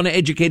whatever, or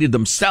uneducated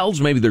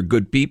themselves, maybe they're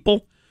good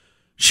people.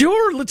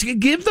 Sure, let's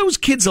give those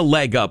kids a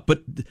leg up,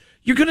 but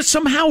you're going to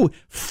somehow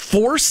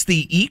force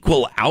the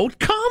equal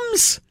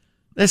outcomes?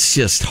 That's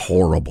just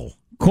horrible.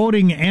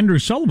 Quoting Andrew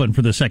Sullivan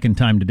for the second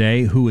time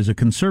today, who is a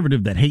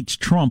conservative that hates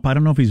Trump. I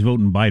don't know if he's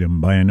voting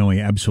Biden, but I know he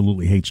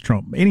absolutely hates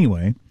Trump.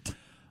 Anyway,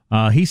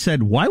 he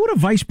said, why would a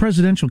vice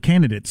presidential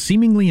candidate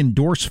seemingly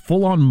endorse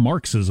full-on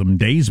Marxism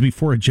days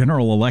before a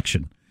general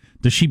election?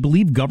 Does she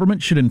believe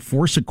government should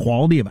enforce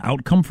equality of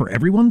outcome for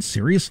everyone?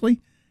 Seriously?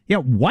 Yeah,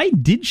 why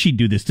did she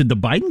do this? Did the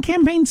Biden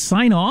campaign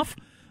sign off?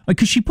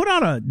 Because she put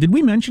out did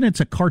we mention it's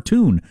a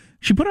cartoon?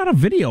 She put out a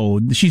video.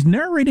 She's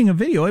narrating a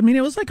video. I mean,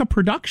 it was like a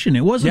production.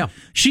 It wasn't,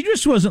 She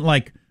just wasn't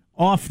like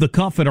off the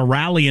cuff at a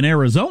rally in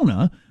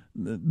Arizona.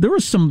 There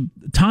was some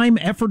time,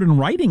 effort, and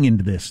writing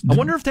into this. I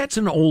wonder if that's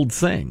an old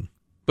thing.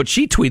 But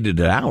she tweeted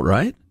it out,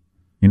 right?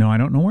 I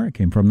don't know where it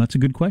came from. That's a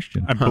good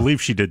question. I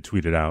believe she did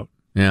tweet it out.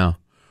 Yeah.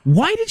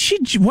 Why did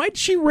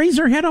she raise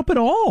her head up at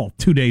all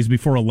 2 days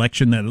before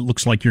election that it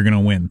looks like you're going to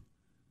win?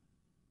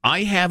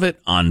 I have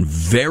it on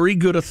very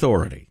good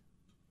authority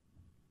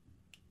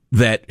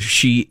that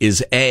she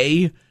is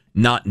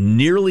not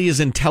nearly as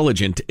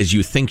intelligent as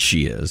you think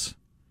she is,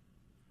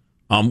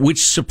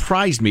 which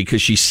surprised me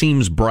because she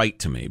seems bright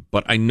to me.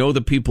 But I know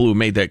the people who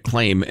made that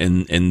claim,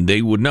 and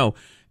they would know.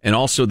 And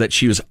also that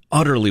she was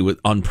utterly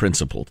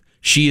unprincipled.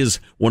 She is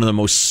one of the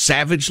most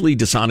savagely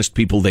dishonest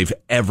people they've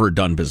ever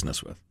done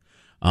business with.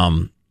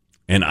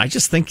 And I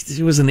just think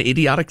it was an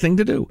idiotic thing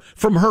to do.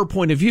 From her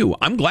point of view,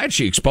 I'm glad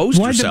she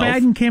exposed herself.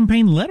 Why'd the Biden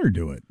campaign let her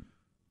do it?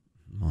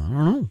 I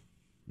don't know.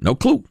 No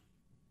clue.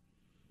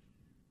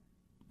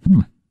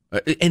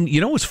 And you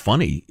know what's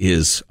funny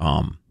is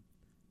the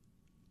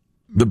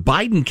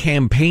Biden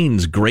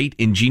campaign's great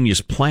ingenious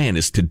plan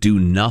is to do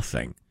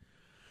nothing.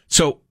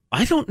 So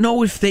I don't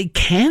know if they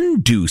can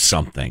do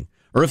something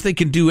or if they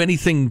can do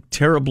anything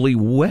terribly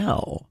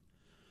well.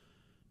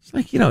 It's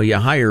like, you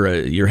hire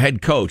your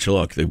head coach.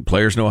 Look, the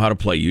players know how to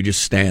play. You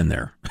just stand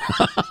there.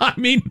 I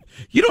mean,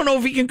 you don't know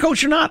if he can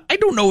coach or not. I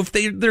don't know if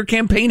their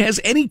campaign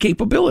has any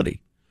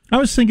capability. I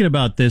was thinking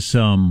about this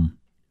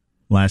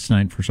last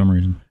night for some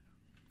reason.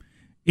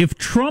 If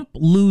Trump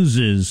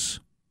loses,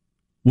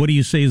 what do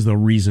you say is the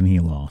reason he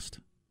lost?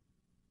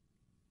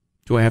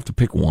 Do I have to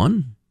pick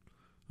one?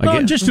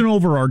 Just an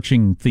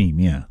overarching theme,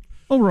 yeah.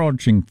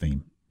 Overarching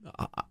theme.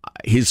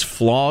 His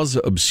flaws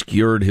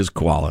obscured his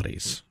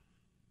qualities.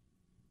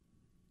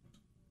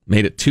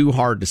 Made it too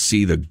hard to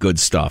see the good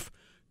stuff,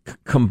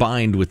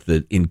 combined with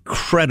the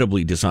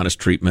incredibly dishonest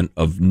treatment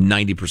of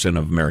 90%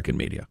 of American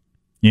media.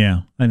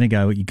 Yeah, I think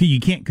you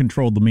can't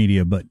control the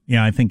media, but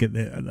yeah, I think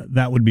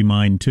that would be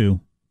mine too.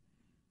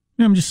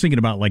 I'm just thinking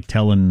about like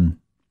telling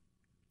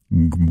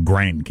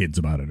grandkids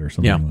about it or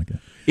something like that.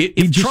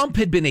 If Trump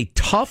had been a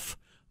tough,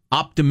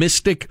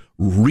 optimistic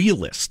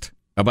realist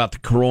about the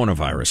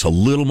coronavirus a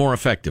little more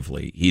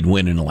effectively, he'd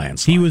win in a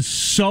landslide. He was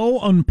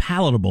so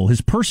unpalatable.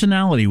 His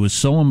personality was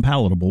so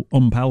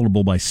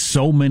unpalatable by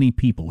so many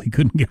people. He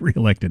couldn't get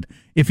reelected.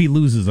 If he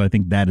loses, I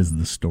think that is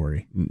the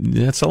story.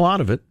 That's a lot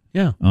of it.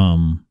 Yeah.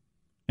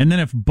 And then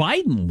if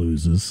Biden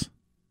loses,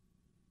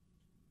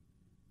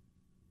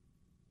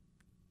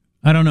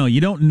 I don't know. You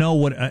don't know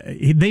what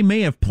they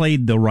may have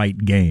played the right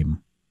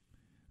game.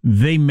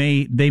 They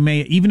may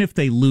even if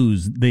they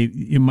lose,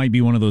 it might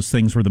be one of those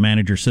things where the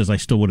manager says, "I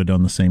still would have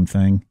done the same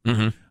thing,"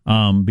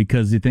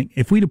 because you think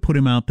if we'd have put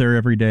him out there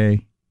every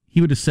day, he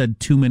would have said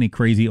too many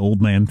crazy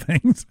old man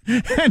things.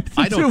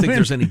 I don't think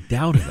there's any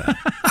doubt of that.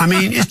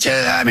 Right?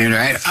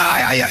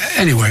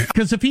 Anyway,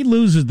 because if he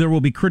loses, there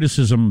will be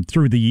criticism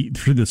through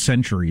the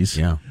centuries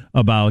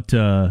about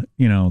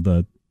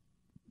the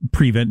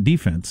prevent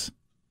defense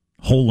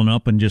holding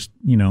up and just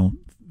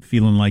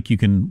feeling like you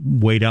can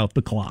wait out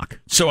the clock.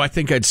 So I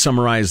think I'd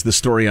summarize the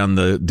story on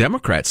the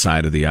Democrat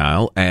side of the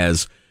aisle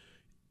as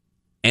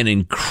an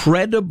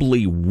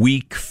incredibly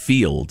weak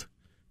field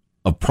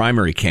of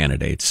primary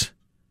candidates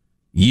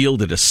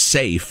yielded a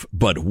safe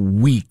but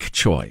weak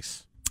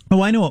choice.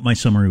 Oh, I know what my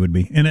summary would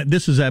be, and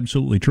this is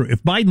absolutely true.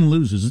 If Biden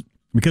loses,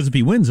 because if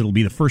he wins, it'll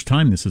be the first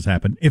time this has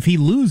happened. If he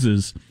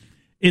loses,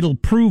 it'll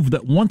prove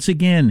that once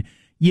again,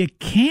 you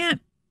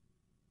can't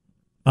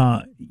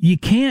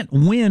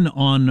win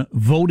on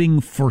voting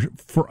for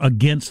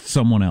against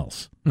someone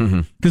else,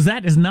 because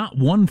that is not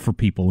won for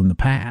people in the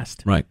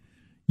past. Right.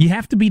 You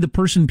have to be the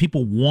person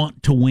people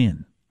want to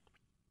win.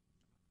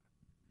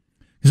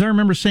 Because I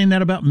remember saying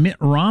that about Mitt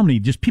Romney.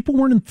 Just people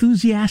weren't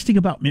enthusiastic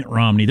about Mitt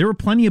Romney. There were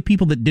plenty of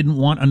people that didn't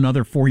want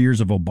another 4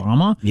 years of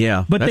Obama.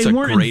 Yeah, but that's they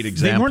weren't. A great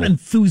example. They weren't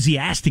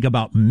enthusiastic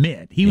about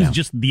Mitt. He was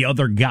just the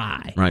other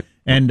guy. Right.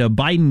 And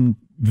Biden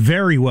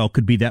very well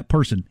could be that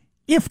person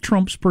if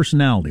Trump's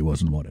personality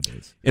wasn't what it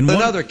is. And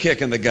another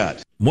kick in the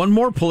gut. One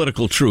more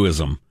political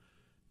truism.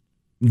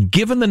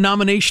 Given the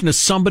nomination of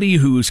somebody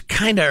who's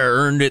kind of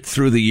earned it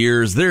through the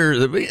years, they're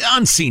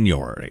on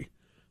seniority.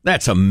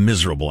 That's a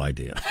miserable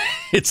idea.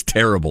 It's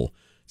terrible.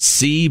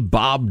 See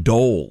Bob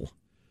Dole.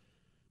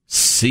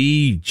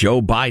 See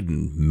Joe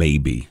Biden,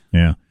 maybe.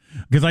 Yeah.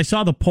 Because I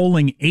saw the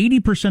polling,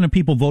 80% of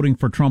people voting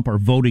for Trump are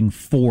voting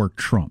for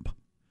Trump.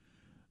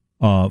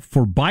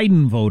 For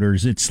Biden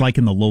voters, it's like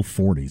in the low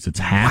 40s. It's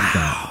half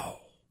that.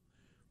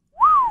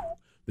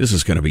 This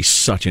is going to be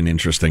such an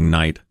interesting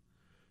night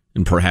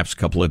in perhaps a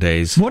couple of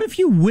days. What if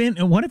you win?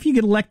 What if you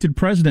get elected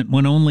president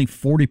when only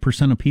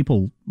 40% of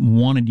people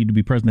wanted you to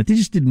be president? They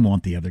just didn't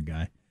want the other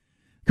guy.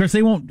 Of course,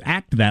 they won't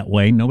act that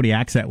way. Nobody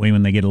acts that way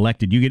when they get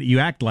elected. You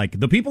act like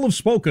the people have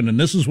spoken and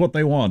this is what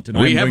they want. And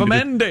we have a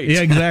mandate.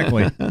 Yeah,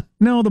 exactly.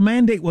 No, the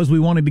mandate was we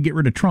wanted to get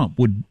rid of Trump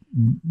would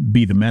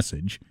be the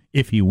message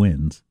if he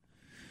wins.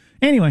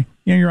 Anyway,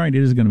 yeah, you're right.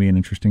 It is going to be an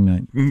interesting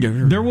night.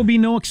 There will be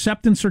no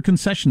acceptance or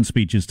concession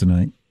speeches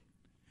tonight.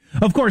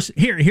 Of course,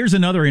 here's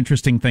another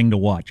interesting thing to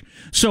watch.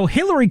 So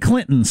Hillary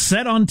Clinton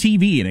said on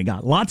TV, and it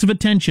got lots of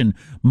attention,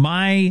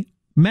 my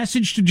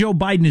message to Joe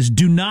Biden is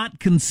do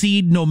not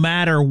concede no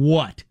matter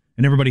what.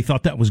 And everybody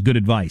thought that was good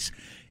advice.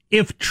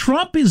 If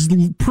Trump is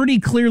pretty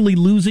clearly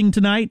losing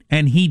tonight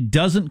and he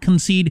doesn't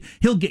concede,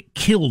 he'll get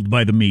killed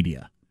by the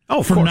media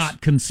for not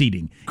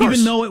conceding.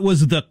 Even though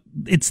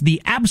it's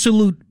the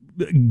absolute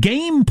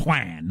game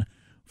plan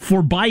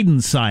for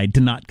Biden's side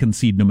to not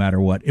concede no matter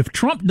what. If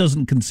Trump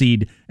doesn't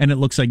concede and it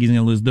looks like he's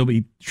going to lose, they'll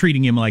be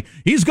treating him like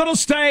he's going to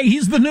stay.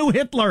 He's the new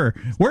Hitler.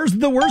 Where's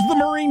the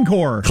Marine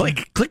Corps?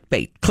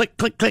 Clickbait.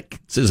 Click.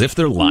 It's as if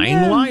they're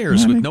lying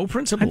liars with no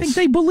principles. I think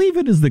they believe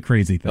it is the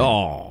crazy thing.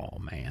 Oh,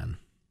 man.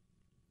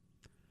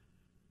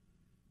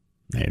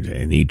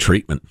 They need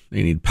treatment.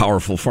 They need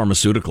powerful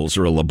pharmaceuticals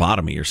or a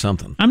lobotomy or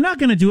something. I'm not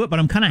going to do it, but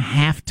I'm kind of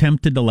half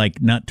tempted to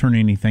not turn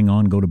anything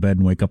on, go to bed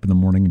and wake up in the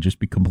morning and just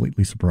be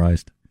completely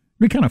surprised.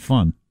 It'd be kind of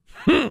fun.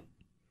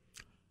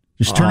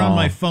 Just turn on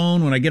my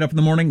phone when I get up in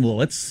the morning. Well,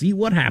 let's see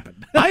what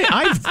happened.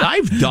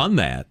 I've done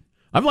that.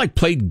 I've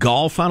played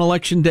golf on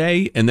election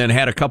day and then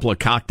had a couple of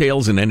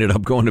cocktails and ended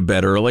up going to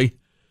bed early.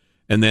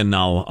 And then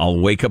I'll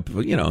wake up,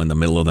 in the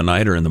middle of the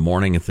night or in the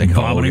morning and think,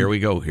 vomiting. Oh, here we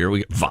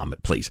go.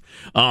 Vomit, please.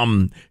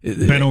 Bent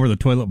over the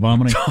toilet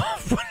vomiting.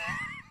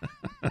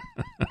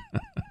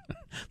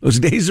 Those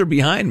days are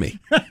behind me.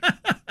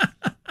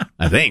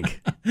 I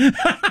think.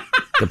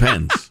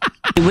 Depends.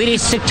 Really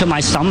sick to my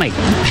stomach,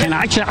 and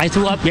actually I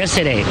threw up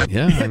yesterday.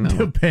 Yeah, I know.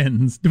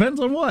 Depends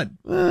on what.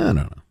 I don't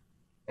know.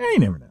 You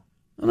never know.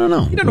 I don't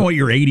know. You don't know what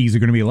your 80s are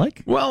going to be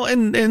like. Well,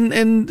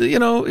 and you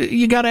know,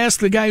 you got to ask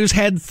the guy who's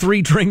had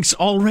 3 drinks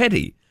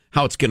already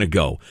how it's going to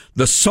go.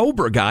 The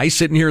sober guy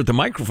sitting here at the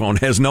microphone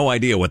has no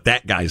idea what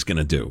that guy's going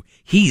to do.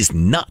 He's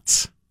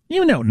nuts.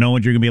 You don't know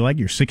what you're going to be like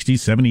your 60s,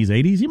 70s,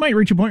 80s. You might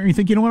reach a point where you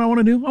think, you know what I want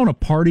to do? I want to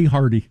party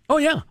hardy. Oh,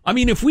 yeah. I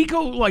mean, if we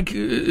go, like,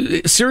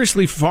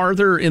 seriously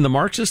farther in the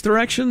Marxist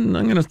direction,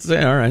 I'm going to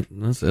say, all right,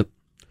 that's it.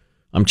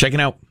 I'm checking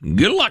out.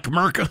 Good luck,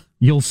 America.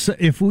 You'll say,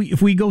 if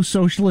we go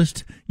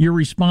socialist, your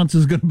response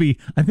is going to be,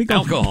 I think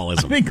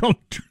alcoholism. I think I'll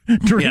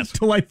drink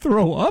till I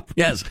throw up.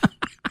 Yes.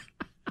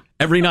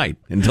 Every night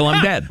until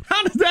I'm dead.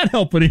 How does that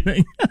help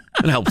anything?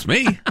 It helps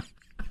me.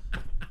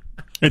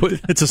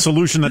 It's a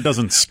solution that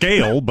doesn't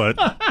scale, but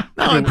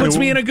no, it puts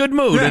me in a good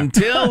mood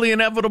until the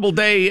inevitable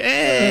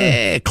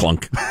day.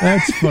 Clunk.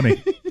 That's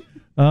funny.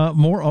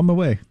 More on the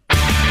way.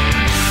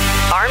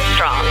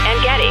 Armstrong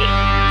and Getty.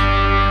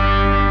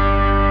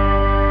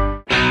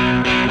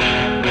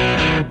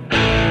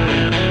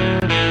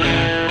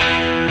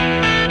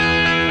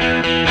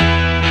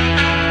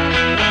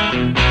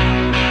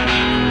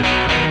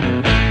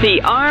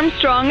 The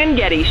Armstrong and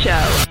Getty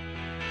Show.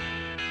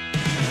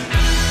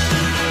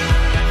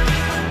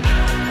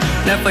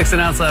 Netflix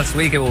announced last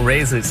week it will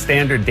raise its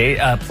standard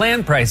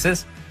plan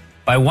prices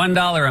by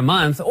 $1 a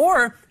month,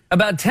 or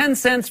about 10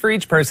 cents for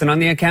each person on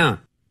the account.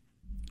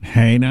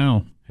 Hey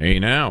now.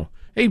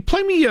 Hey,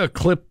 play me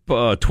clip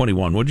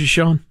 21, would you,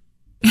 Sean?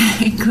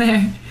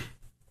 Claire.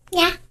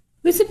 Yeah?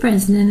 Who's the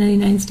president of the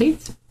United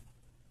States?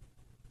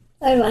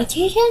 Lord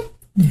Washington?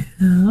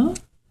 No.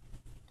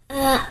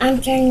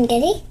 Armstrong and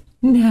Getty?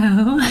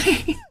 No.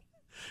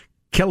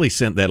 Kelly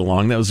sent that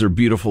along. That was her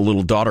beautiful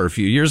little daughter a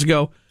few years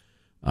ago.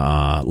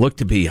 Looked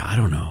to be, I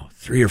don't know,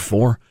 3 or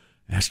 4.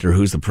 Asked her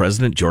who's the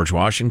president. George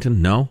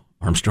Washington? No.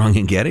 Armstrong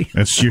and Getty?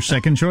 That's your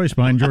second choice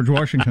behind George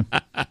Washington.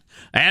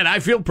 And I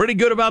feel pretty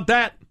good about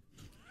that.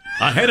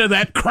 Ahead of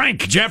that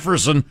crank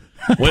Jefferson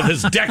with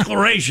his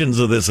declarations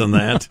of this and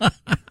that.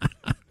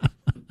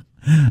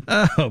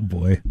 Oh,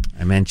 boy.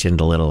 I mentioned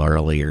a little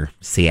earlier,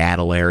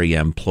 Seattle area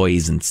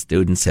employees and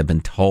students have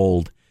been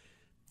told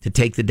to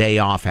take the day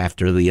off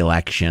after the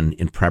election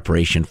in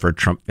preparation for a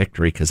Trump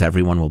victory because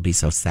everyone will be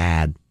so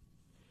sad.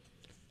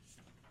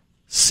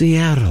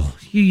 Seattle,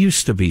 you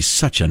used to be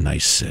such a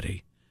nice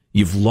city.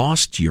 You've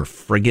lost your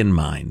friggin'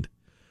 mind.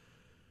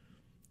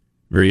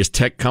 Various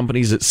tech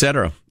companies,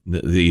 etc.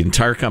 The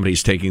entire company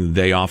is taking the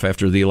day off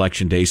after the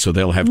election day so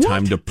they'll have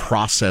time to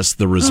process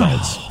the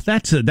results. Oh,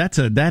 that's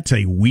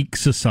a weak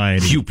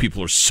society. You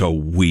people are so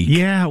weak.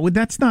 Yeah, well,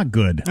 that's not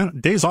good.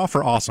 Days off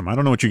are awesome. I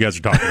don't know what you guys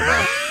are talking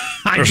about.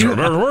 There's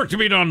work to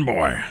be done,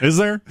 boy. Is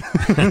there?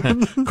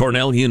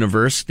 Cornell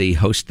University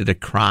hosted a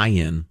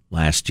cry-in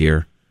last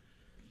year,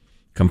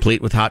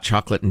 complete with hot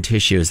chocolate and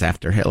tissues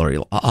after Hillary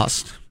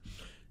lost.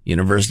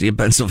 University of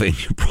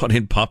Pennsylvania brought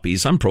in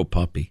puppies. I'm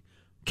pro-puppy.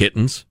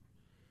 Kittens.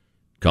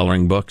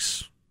 Coloring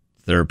books.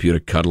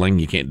 Therapeutic cuddling.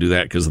 You can't do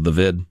that because of the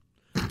vid.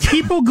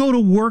 People go to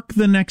work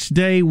the next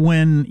day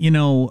when,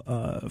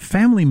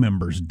 family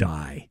members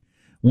die.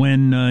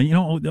 When,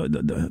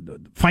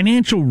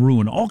 financial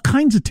ruin. All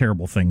kinds of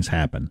terrible things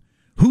happen.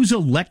 Who's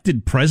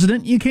elected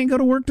president? You can't go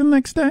to work the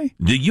next day?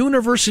 The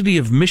University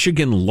of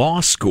Michigan Law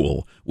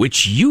School,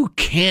 which you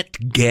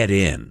can't get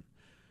in,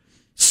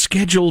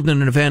 scheduled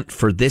an event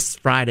for this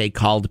Friday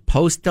called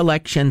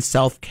Post-Election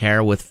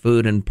Self-Care with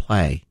Food and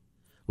Play,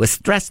 with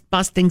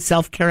stress-busting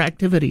self-care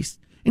activities,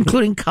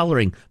 including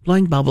coloring,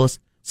 blowing bubbles,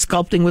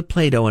 sculpting with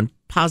Play-Doh, and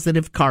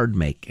positive card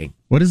making.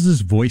 What is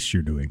this voice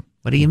you're doing?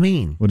 What do you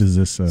mean? What is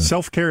this?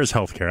 Self-care is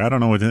healthcare. I don't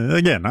know what...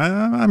 Again,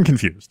 I'm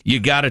confused. You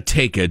got to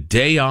take a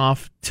day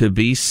off to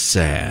be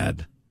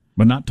sad.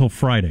 But not till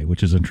Friday,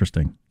 which is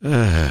interesting.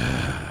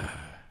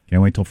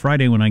 Can't wait till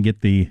Friday when I get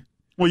the...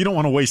 Well, you don't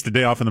want to waste a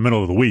day off in the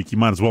middle of the week. You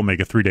might as well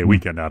make a 3-day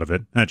weekend out of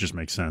it. That just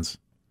makes sense.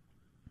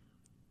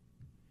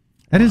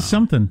 That is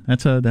something.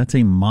 That's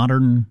a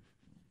modern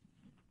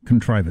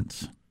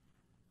contrivance.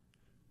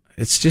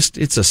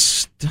 It's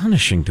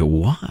astonishing to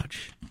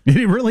watch.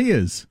 It really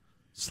is.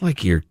 It's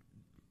like your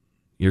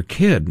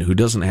kid who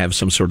doesn't have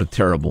some sort of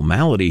terrible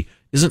malady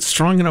isn't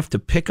strong enough to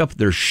pick up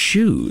their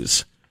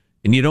shoes,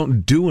 and you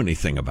don't do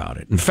anything about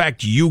it. In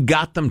fact, you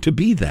got them to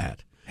be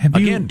that.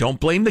 Again, don't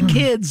blame the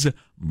kids.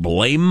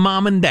 Blame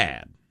mom and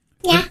dad.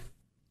 Yeah.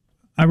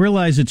 I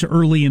realize it's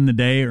early in the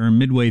day or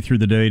midway through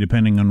the day,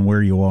 depending on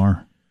where you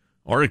are.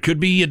 Or it could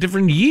be a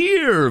different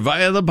year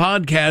via the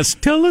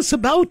podcast. Tell us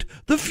about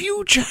the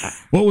future.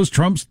 What was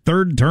Trump's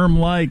third term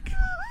like?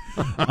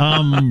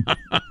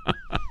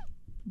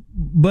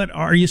 But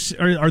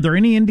are there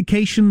any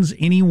indications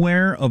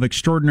anywhere of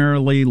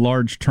extraordinarily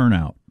large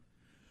turnout?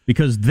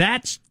 Because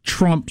that's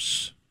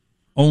Trump's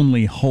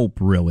only hope,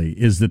 really,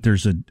 is that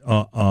there's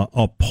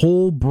a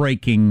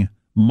poll-breaking,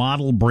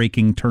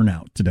 model-breaking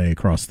turnout today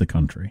across the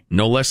country.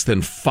 No less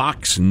than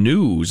Fox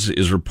News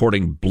is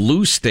reporting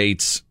blue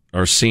states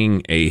are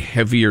seeing a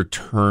heavier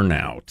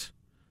turnout.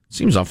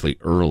 Seems awfully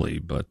early,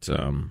 but...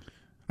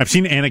 I've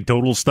seen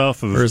anecdotal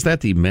stuff. Or is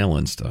that the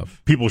mail-in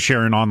stuff? People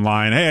sharing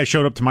online, hey, I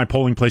showed up to my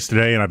polling place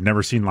today and I've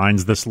never seen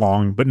lines this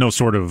long, but no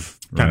sort of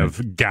kind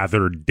of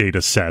gathered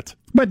data set.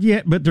 But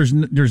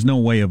there's no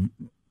way of...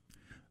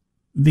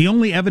 The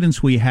only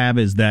evidence we have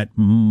is that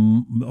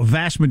a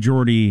vast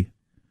majority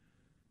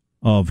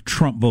of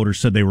Trump voters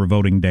said they were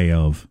voting day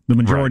of. The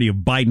majority of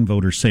Biden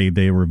voters say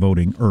they were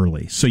voting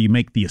early. So you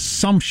make the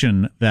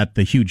assumption that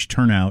the huge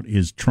turnout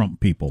is Trump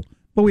people.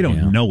 But we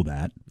don't know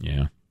that.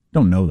 Yeah.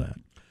 Don't know that.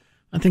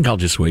 I think I'll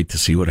just wait to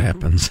see what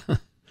happens.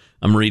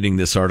 I'm reading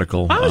this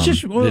article.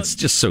 It's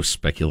just so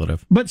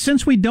speculative. But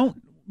since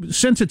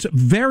it's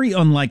very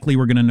unlikely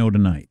we're going to know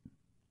tonight.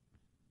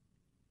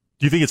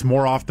 Do you think it's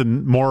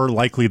more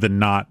likely than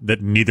not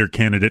that neither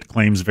candidate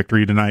claims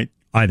victory tonight?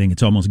 I think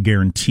it's almost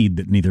guaranteed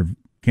that neither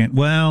can.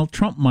 Well,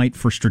 Trump might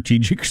for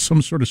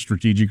some sort of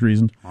strategic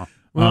reason.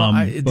 Well,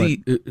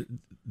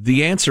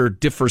 the answer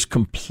differs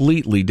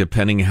completely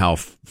depending how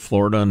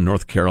Florida,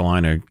 North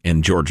Carolina,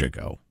 and Georgia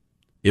go.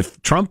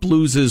 If Trump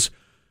loses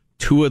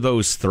 2 of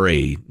those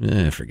 3,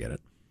 forget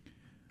it.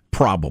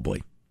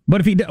 Probably.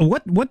 But if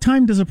what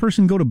time does a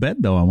person go to bed,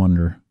 though, I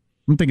wonder?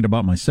 I'm thinking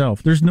about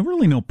myself. There's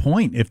really no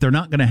point. If they're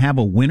not going to have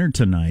a winner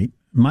tonight,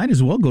 might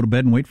as well go to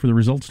bed and wait for the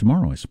results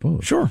tomorrow, I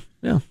suppose. Sure,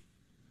 yeah.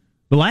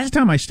 The last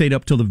time I stayed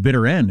up till the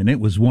bitter end, and it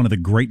was one of the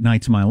great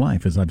nights of my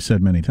life, as I've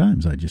said many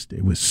times.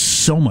 It was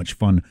so much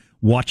fun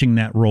watching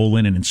that roll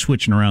in and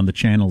switching around the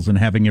channels and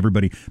having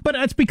everybody. But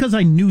that's because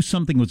I knew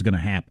something was going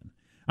to happen.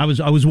 I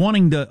was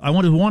wanting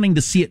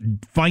to see it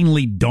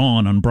finally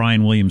dawn on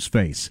Brian Williams'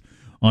 face,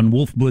 on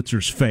Wolf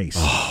Blitzer's face,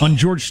 on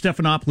George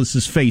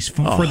Stephanopoulos' face,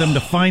 for them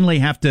to finally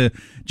have to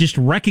just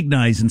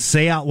recognize and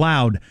say out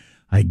loud,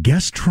 I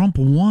guess Trump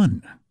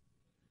won.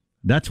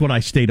 That's what I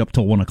stayed up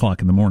till 1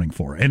 o'clock in the morning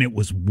for, and it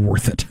was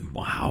worth it.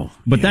 Wow.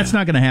 But that's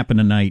not going to happen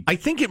tonight. I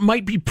think it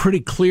might be pretty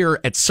clear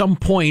at some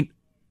point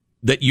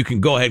that you can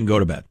go ahead and go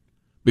to bed,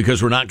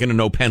 because we're not going to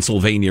know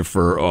Pennsylvania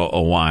for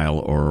a while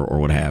or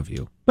what have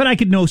you. But I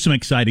could know some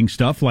exciting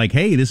stuff like,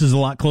 hey, this is a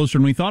lot closer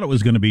than we thought it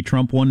was going to be.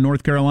 Trump won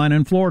North Carolina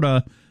and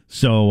Florida.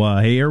 So,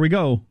 hey, here we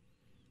go.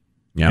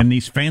 Yep. And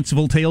these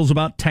fanciful tales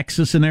about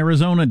Texas and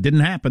Arizona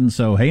didn't happen,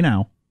 so hey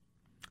now.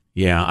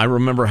 Yeah, I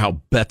remember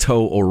how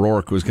Beto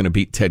O'Rourke was going to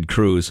beat Ted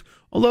Cruz,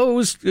 although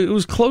it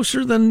was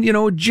closer than,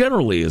 it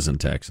generally is in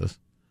Texas.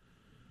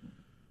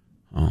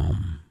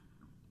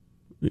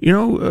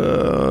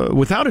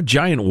 Without a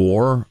giant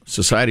war,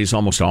 societies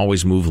almost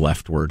always move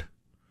leftward.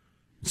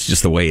 It's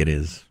just the way it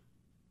is.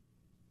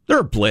 There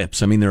are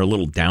blips. I mean, there are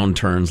little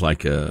downturns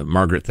like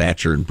Margaret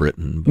Thatcher in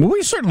Britain. Well,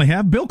 we certainly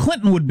have. Bill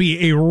Clinton would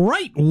be a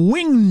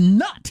right-wing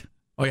nut.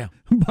 Oh, yeah.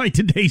 By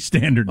today's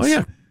standards. Oh,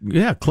 yeah.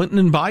 Yeah, Clinton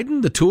and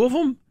Biden, the two of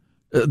them,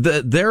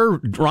 they're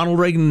Ronald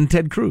Reagan and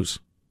Ted Cruz.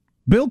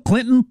 Bill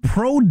Clinton,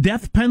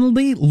 pro-death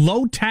penalty,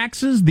 low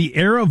taxes, the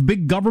era of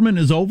big government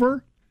is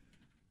over.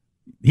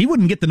 He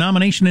wouldn't get the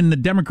nomination in the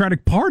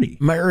Democratic Party.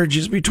 Marriage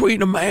is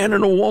between a man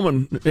and a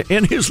woman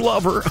and his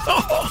lover.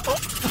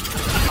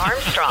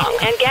 Armstrong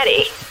and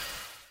Getty.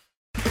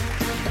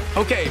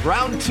 Okay,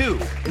 round 2.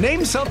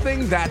 Name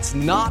something that's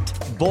not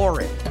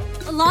boring.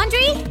 A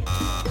laundry?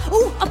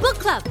 Ooh, a book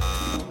club.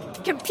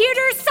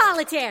 Computer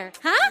solitaire,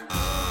 huh?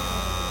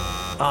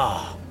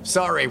 Ah,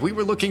 sorry, we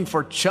were looking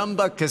for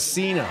Chumba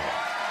Casino.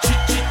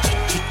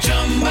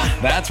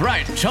 That's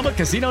right,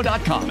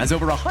 ChumbaCasino.com has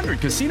over 100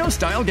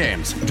 casino-style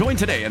games. Join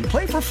today and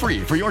play for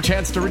free for your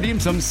chance to redeem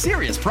some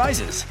serious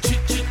prizes.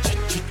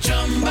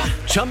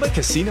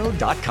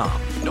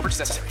 ChumbaCasino.com. No purchase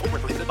necessary. Void where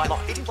prohibited by law.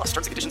 18+ terms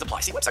and conditions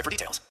apply. See website for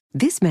details.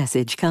 This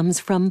message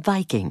comes from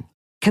Viking,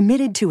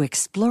 committed to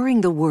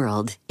exploring the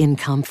world in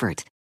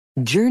comfort.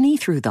 Journey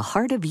through the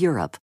heart of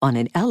Europe on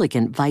an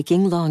elegant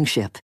Viking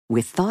longship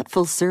with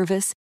thoughtful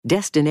service,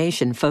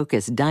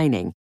 destination-focused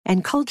dining,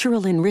 and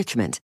cultural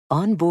enrichment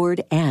on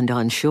board and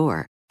on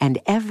shore. And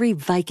every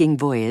Viking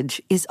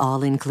voyage is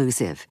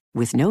all-inclusive,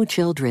 with no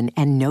children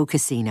and no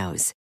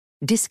casinos.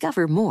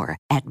 Discover more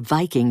at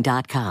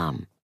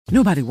Viking.com.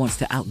 Nobody wants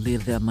to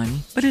outlive their money,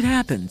 but it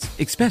happens,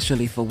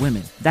 especially for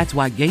women. That's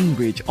why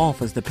Gainbridge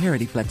offers the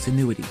Parity Flex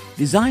annuity,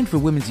 designed for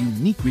women's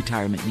unique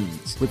retirement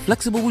needs, with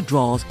flexible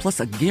withdrawals plus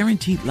a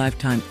guaranteed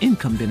lifetime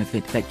income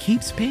benefit that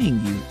keeps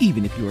paying you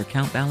even if your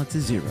account balance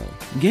is zero.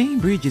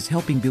 Gainbridge is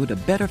helping build a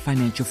better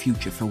financial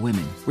future for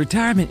women.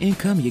 Retirement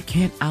income you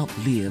can't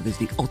outlive is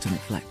the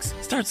ultimate flex.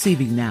 Start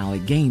saving now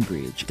at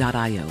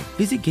Gainbridge.io.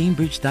 Visit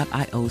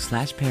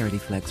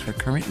Gainbridge.io/ParityFlex for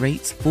current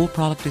rates, full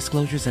product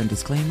disclosures and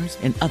disclaimers,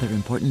 and other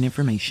important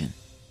information.